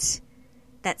fight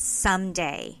that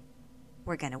someday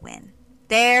we're going to win.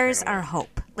 There's our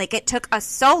hope. Like, it took us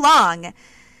so long,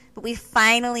 but we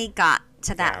finally got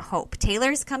to that hope.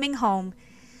 Taylor's coming home.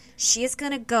 She is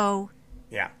going to go.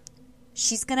 Yeah.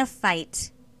 She's going to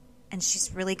fight. And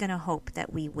she's really going to hope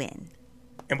that we win.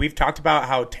 And we've talked about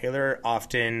how Taylor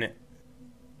often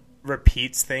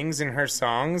repeats things in her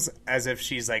songs as if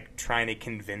she's, like, trying to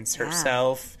convince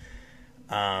herself.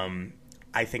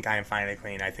 I think I am finally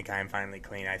clean. I think I am finally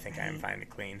clean. I think I am finally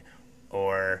clean.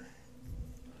 Or,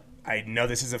 I know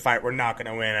this is a fight we're not going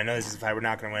to win. I know this is a fight we're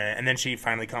not going to win. And then she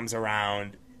finally comes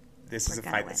around. This is a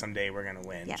fight that someday we're going to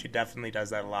win. Yeah. She definitely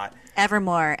does that a lot.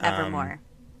 Evermore.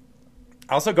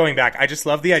 Also, going back, I just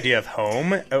love the idea of home.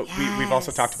 We've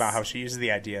also talked about how she uses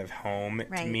the idea of home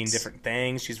to mean different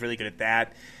things. She's really good at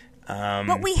that.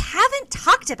 What we haven't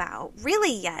talked about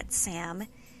really yet, Sam,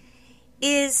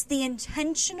 is the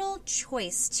intentional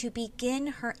choice to begin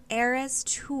her Eras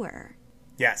tour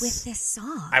with this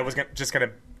song. I was just going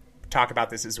to talk about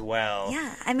this as well.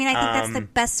 Yeah, I mean, I think that's the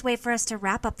best way for us to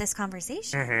wrap up this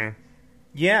conversation.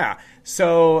 Yeah,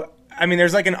 so, I mean,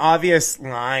 there's like an obvious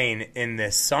line in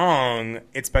this song,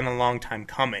 it's been a long time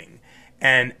coming.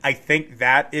 And I think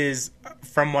that is,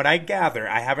 from what I gather,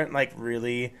 I haven't like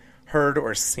really heard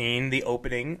or seen the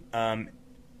opening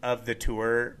of the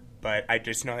tour, but I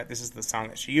just know that this is the song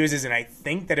that she uses, and I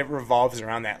think that it revolves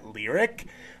around that lyric.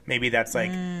 Maybe that's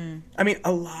like, I mean,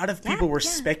 a lot of people were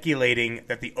speculating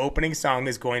that the opening song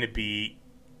is going to be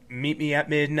Meet Me at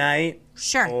Midnight.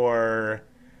 Sure.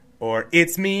 Or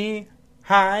It's Me,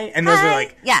 Hi. And those are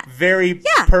like very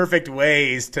perfect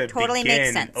ways to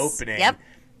begin opening. Yep.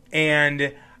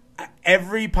 And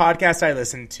every podcast I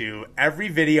listened to, every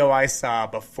video I saw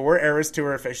before Eras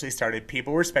Tour officially started,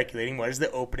 people were speculating what is the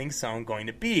opening song going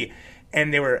to be.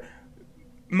 And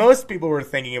most people were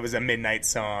thinking it was a midnight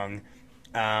song.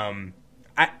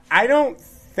 I don't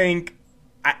think,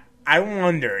 I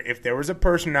wonder if there was a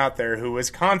person out there who was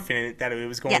confident that it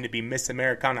was going to be Miss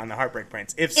Americana on the Heartbreak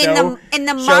Prince. If so, in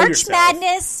the March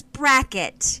Madness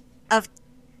bracket of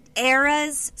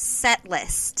Eras set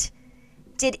list,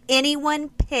 did anyone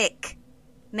pick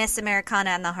Miss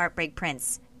Americana and the Heartbreak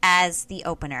Prince as the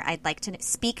opener? I'd like to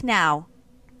speak now.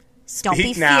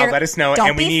 Speak now. Let us know. Don't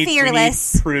and be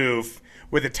fearless. We need proof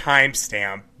with a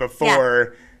timestamp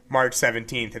before March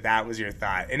 17th if that was your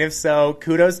thought. And if so,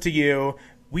 kudos to you.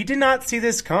 We did not see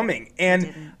this coming.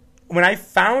 And when I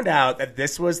found out that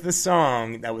this was the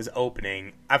song that was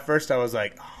opening, at first I was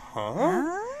like,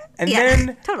 huh? And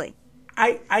then totally.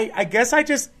 I guess I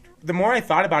just, the more I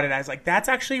thought about it, I was like, that's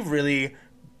actually really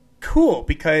cool,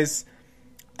 because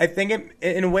I think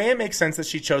in a way it makes sense that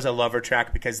she chose a Lover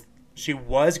track, because she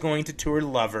was going to tour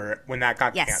Lover when that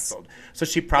got canceled. So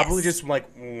she probably just like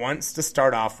wants to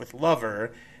start off with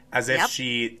Lover as if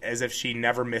she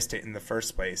never missed it in the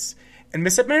first place. And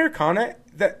Miss Americana,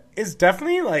 that is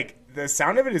definitely like, the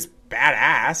sound of it is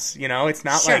badass, you know? It's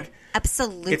not like,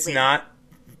 absolutely. It's not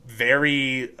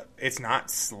it's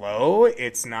not slow,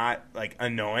 it's not like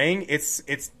annoying. It's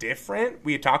different.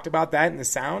 We had talked about that in the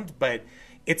sound, but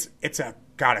it's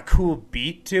got a cool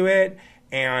beat to it,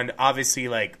 and obviously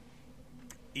like,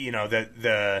 you know,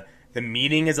 the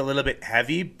meaning is a little bit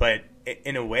heavy, but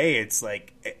in a way it's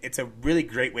like, it's a really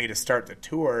great way to start the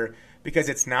tour, because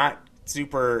it's not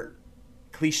super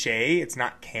cliche, it's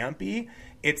not campy.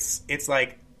 It's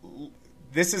like,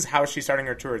 this is how she's starting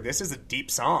her tour. This is a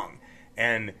deep song,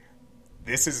 and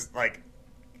this is like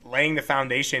laying the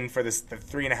foundation for the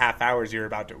 3.5 hours you're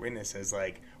about to witness. Is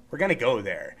like, we're gonna go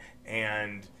there,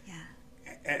 and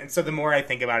so the more I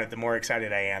think about it, the more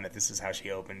excited I am that this is how she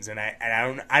opens. And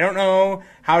I don't know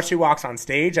how she walks on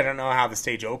stage. I don't know how the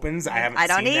stage opens. I haven't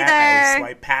seen either. that. I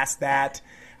swipe past that.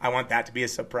 I want that to be a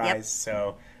surprise. Yep.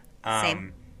 So,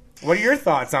 Same. What are your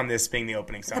thoughts on this being the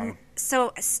opening song?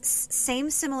 Same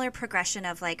similar progression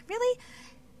of like, really?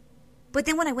 But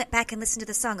then when I went back and listened to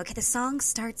the song, okay, the song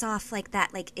starts off like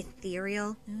that, like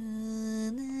ethereal.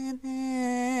 And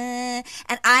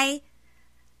I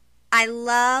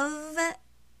love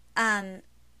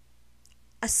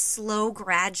a slow,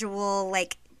 gradual,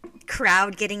 like,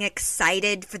 crowd getting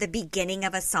excited for the beginning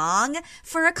of a song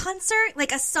for a concert.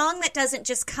 Like a song that doesn't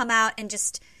just come out and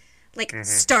just like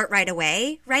start right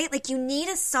away, right? Like you need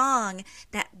a song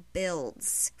that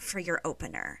builds for your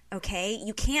opener, okay?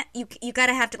 You can't, you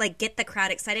gotta have to like get the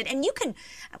crowd excited, and you can,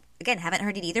 again, haven't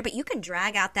heard it either, but you can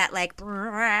drag out that like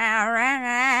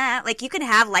you can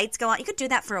have lights go on, you could do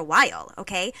that for a while,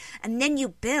 okay? And then you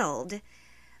build.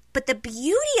 But the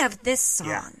beauty of this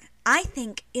song, I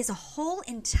think, is a whole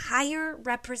entire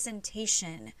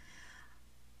representation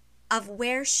of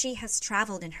where she has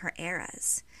traveled in her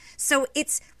eras. So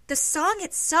it's, the song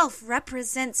itself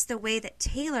represents the way that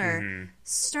Taylor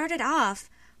started off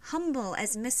humble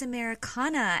as Miss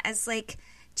Americana, as like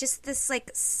just this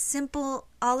like simple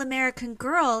all-American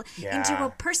girl, into a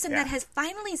person that has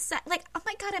finally said, like, oh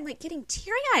my God, I'm like getting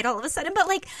teary-eyed all of a sudden, but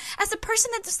like as a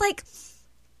person that's just like,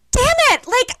 damn it,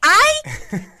 like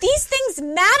these things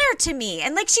matter to me.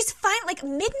 And like she's fine, like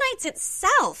Midnight's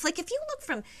itself, like if you look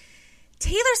from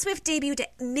Taylor Swift debut to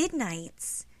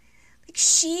Midnight's, like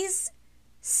she's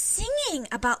singing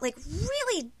about like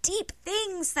really deep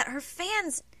things that her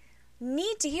fans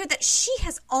need to hear, that she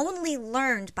has only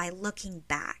learned by looking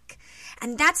back.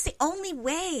 And that's the only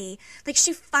way, like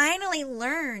she finally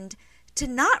learned to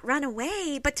not run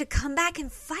away, but to come back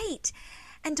and fight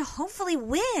and to hopefully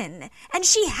win. And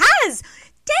she has.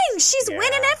 Dang, she's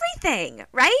winning everything,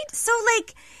 right? So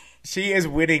like, she is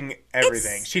winning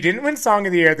everything. She didn't win Song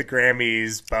of the Year at the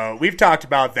Grammys, but we've talked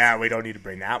about that. We don't need to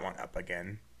bring that one up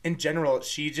again. In general,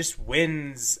 she just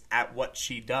wins at what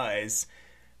she does.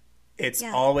 It's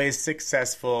always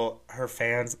successful. Her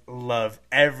fans love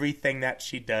everything that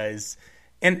she does.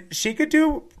 And she could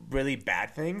do really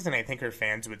bad things, and I think her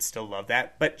fans would still love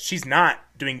that. But she's not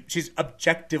doing... She's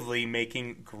objectively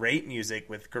making great music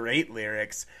with great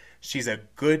lyrics. She's a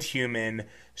good human.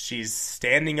 She's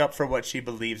standing up for what she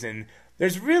believes in.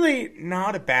 There's really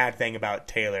not a bad thing about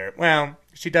Taylor. Well,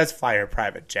 she does fly her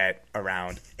private jet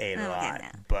around a lot,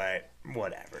 but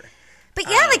whatever. But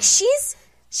yeah, like she's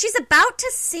about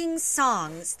to sing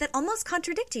songs that almost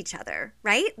contradict each other,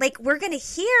 right? Like we're going to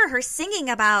hear her singing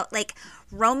about like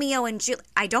Romeo and Juliet.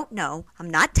 I don't know. I'm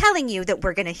not telling you that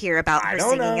we're going to hear about her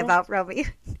singing about Romeo.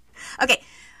 Okay.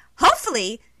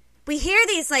 Hopefully we hear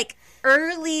these like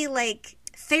early like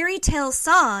fairy tale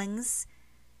songs,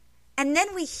 and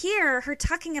then we hear her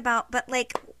talking about, but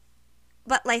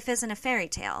life isn't a fairy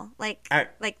tale. Like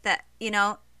that, you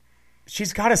know?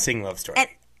 She's got to sing Love Story. And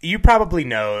you probably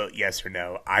know, yes or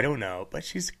no. I don't know, but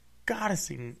she's got to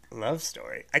sing Love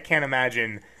Story. I can't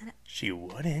imagine she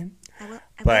wouldn't. I will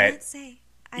not say.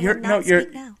 I will not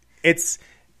speak now. It's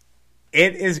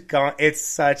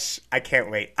such, I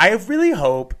can't wait. I really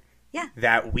hope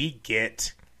that we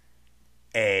get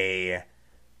a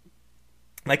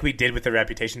like we did with the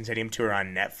Reputation Stadium tour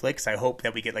on Netflix, I hope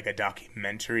that we get like a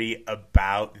documentary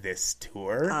about this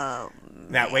tour. Oh,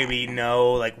 that way we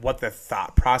know like what the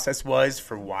thought process was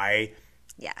for why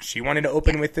she wanted to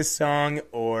open with this song,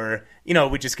 or, you know,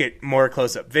 we just get more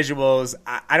close-up visuals.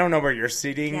 I don't know where you're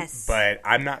sitting, but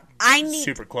I'm not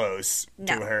super close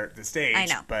to her, the stage. I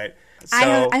know. But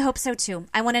so, I hope so too.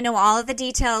 I want to know all of the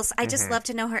details. I just love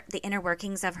to know the inner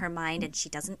workings of her mind, and she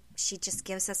just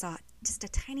gives us just a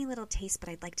tiny little taste, but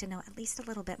I'd like to know at least a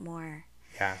little bit more.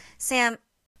 Yeah. Sam,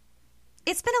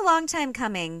 it's been a long time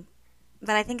coming,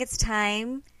 but I think it's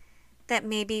time that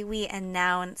maybe we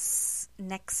announce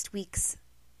next week's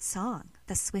song,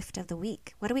 the Swift of the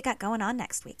Week. What do we got going on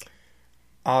next week?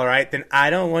 All right, then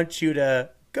I don't want you to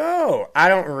go. I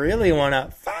don't really want to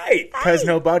fight because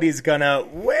nobody's gonna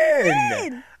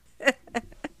win.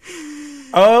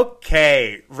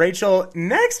 Okay, Rachel,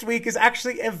 next week is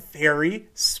actually a very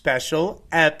special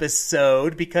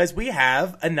episode because we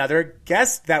have another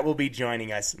guest that will be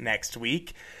joining us next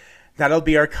week. That'll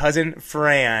be our cousin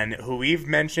Fran, who we've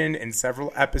mentioned in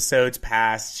several episodes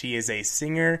past. She is a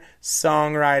singer,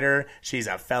 songwriter. She's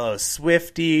a fellow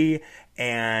Swiftie,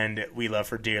 and we love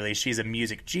her dearly. She's a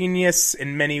music genius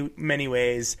in many, many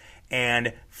ways.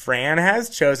 And Fran has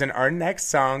chosen our next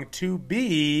song to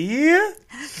be...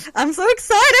 I'm so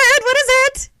excited! What is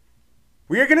it?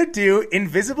 We are going to do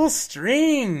Invisible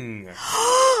String.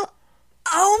 Oh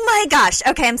my gosh.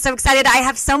 Okay, I'm so excited. I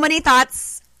have so many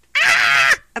thoughts.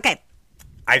 Okay.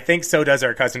 I think so does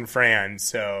our cousin Fran,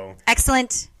 so...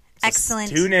 Excellent.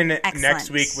 Tune in next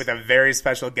week with a very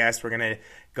special guest. We're going to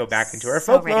go back into our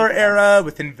folklore era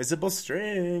with Invisible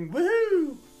String.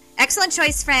 Woohoo! Excellent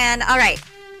choice, Fran. All right.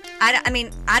 I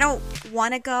mean, I don't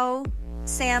want to go,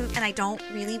 Sam, and I don't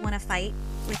really want to fight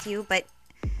with you, but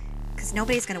because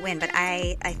nobody's going to win, but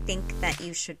I think that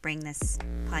you should bring this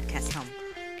podcast home.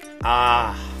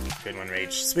 Good one, Rach.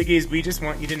 Swiggies, we just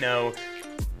want you to know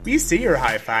we see your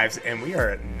high fives, and we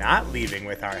are not leaving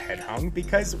with our head hung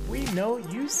because we know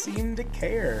you seem to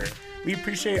care. We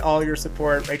appreciate all your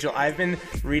support. Rachel, I've been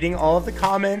reading all of the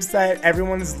comments that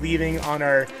everyone's leaving on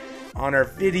our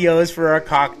videos for our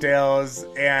cocktails,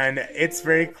 and it's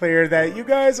very clear that you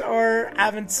guys are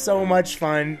having so much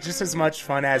fun, just as much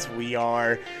fun as we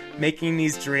are, making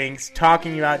these drinks,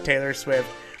 talking about Taylor Swift,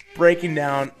 breaking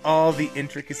down all the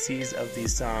intricacies of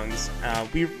these songs.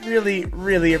 We really,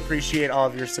 really appreciate all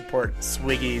of your support,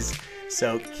 Swiggies.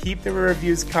 So keep the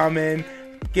reviews coming.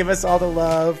 Give us all the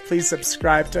love. Please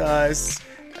subscribe to us.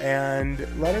 And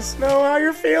let us know how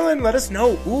you're feeling. Let us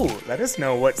know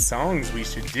what songs we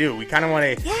should do. We kind of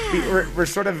want to, we're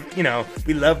sort of, you know,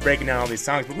 we love breaking down all these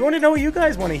songs, but we want to know what you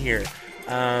guys want to hear.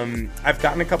 I've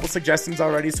gotten a couple suggestions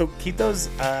already, so keep those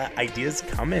ideas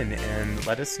coming and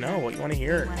let us know what you want to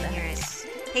hear.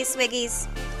 Hey, Swiggies,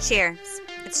 cheers.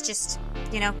 It's just,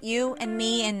 you know, you and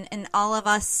me and all of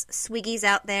us Swiggies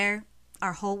out there,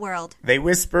 our whole world. They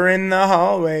whisper in the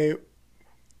hallway.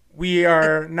 We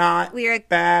are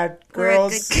bad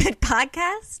girls. We're a good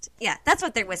podcast? Yeah, that's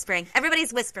what they're whispering.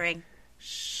 Everybody's whispering.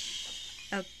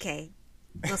 Shh. Okay.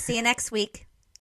 We'll see you next week.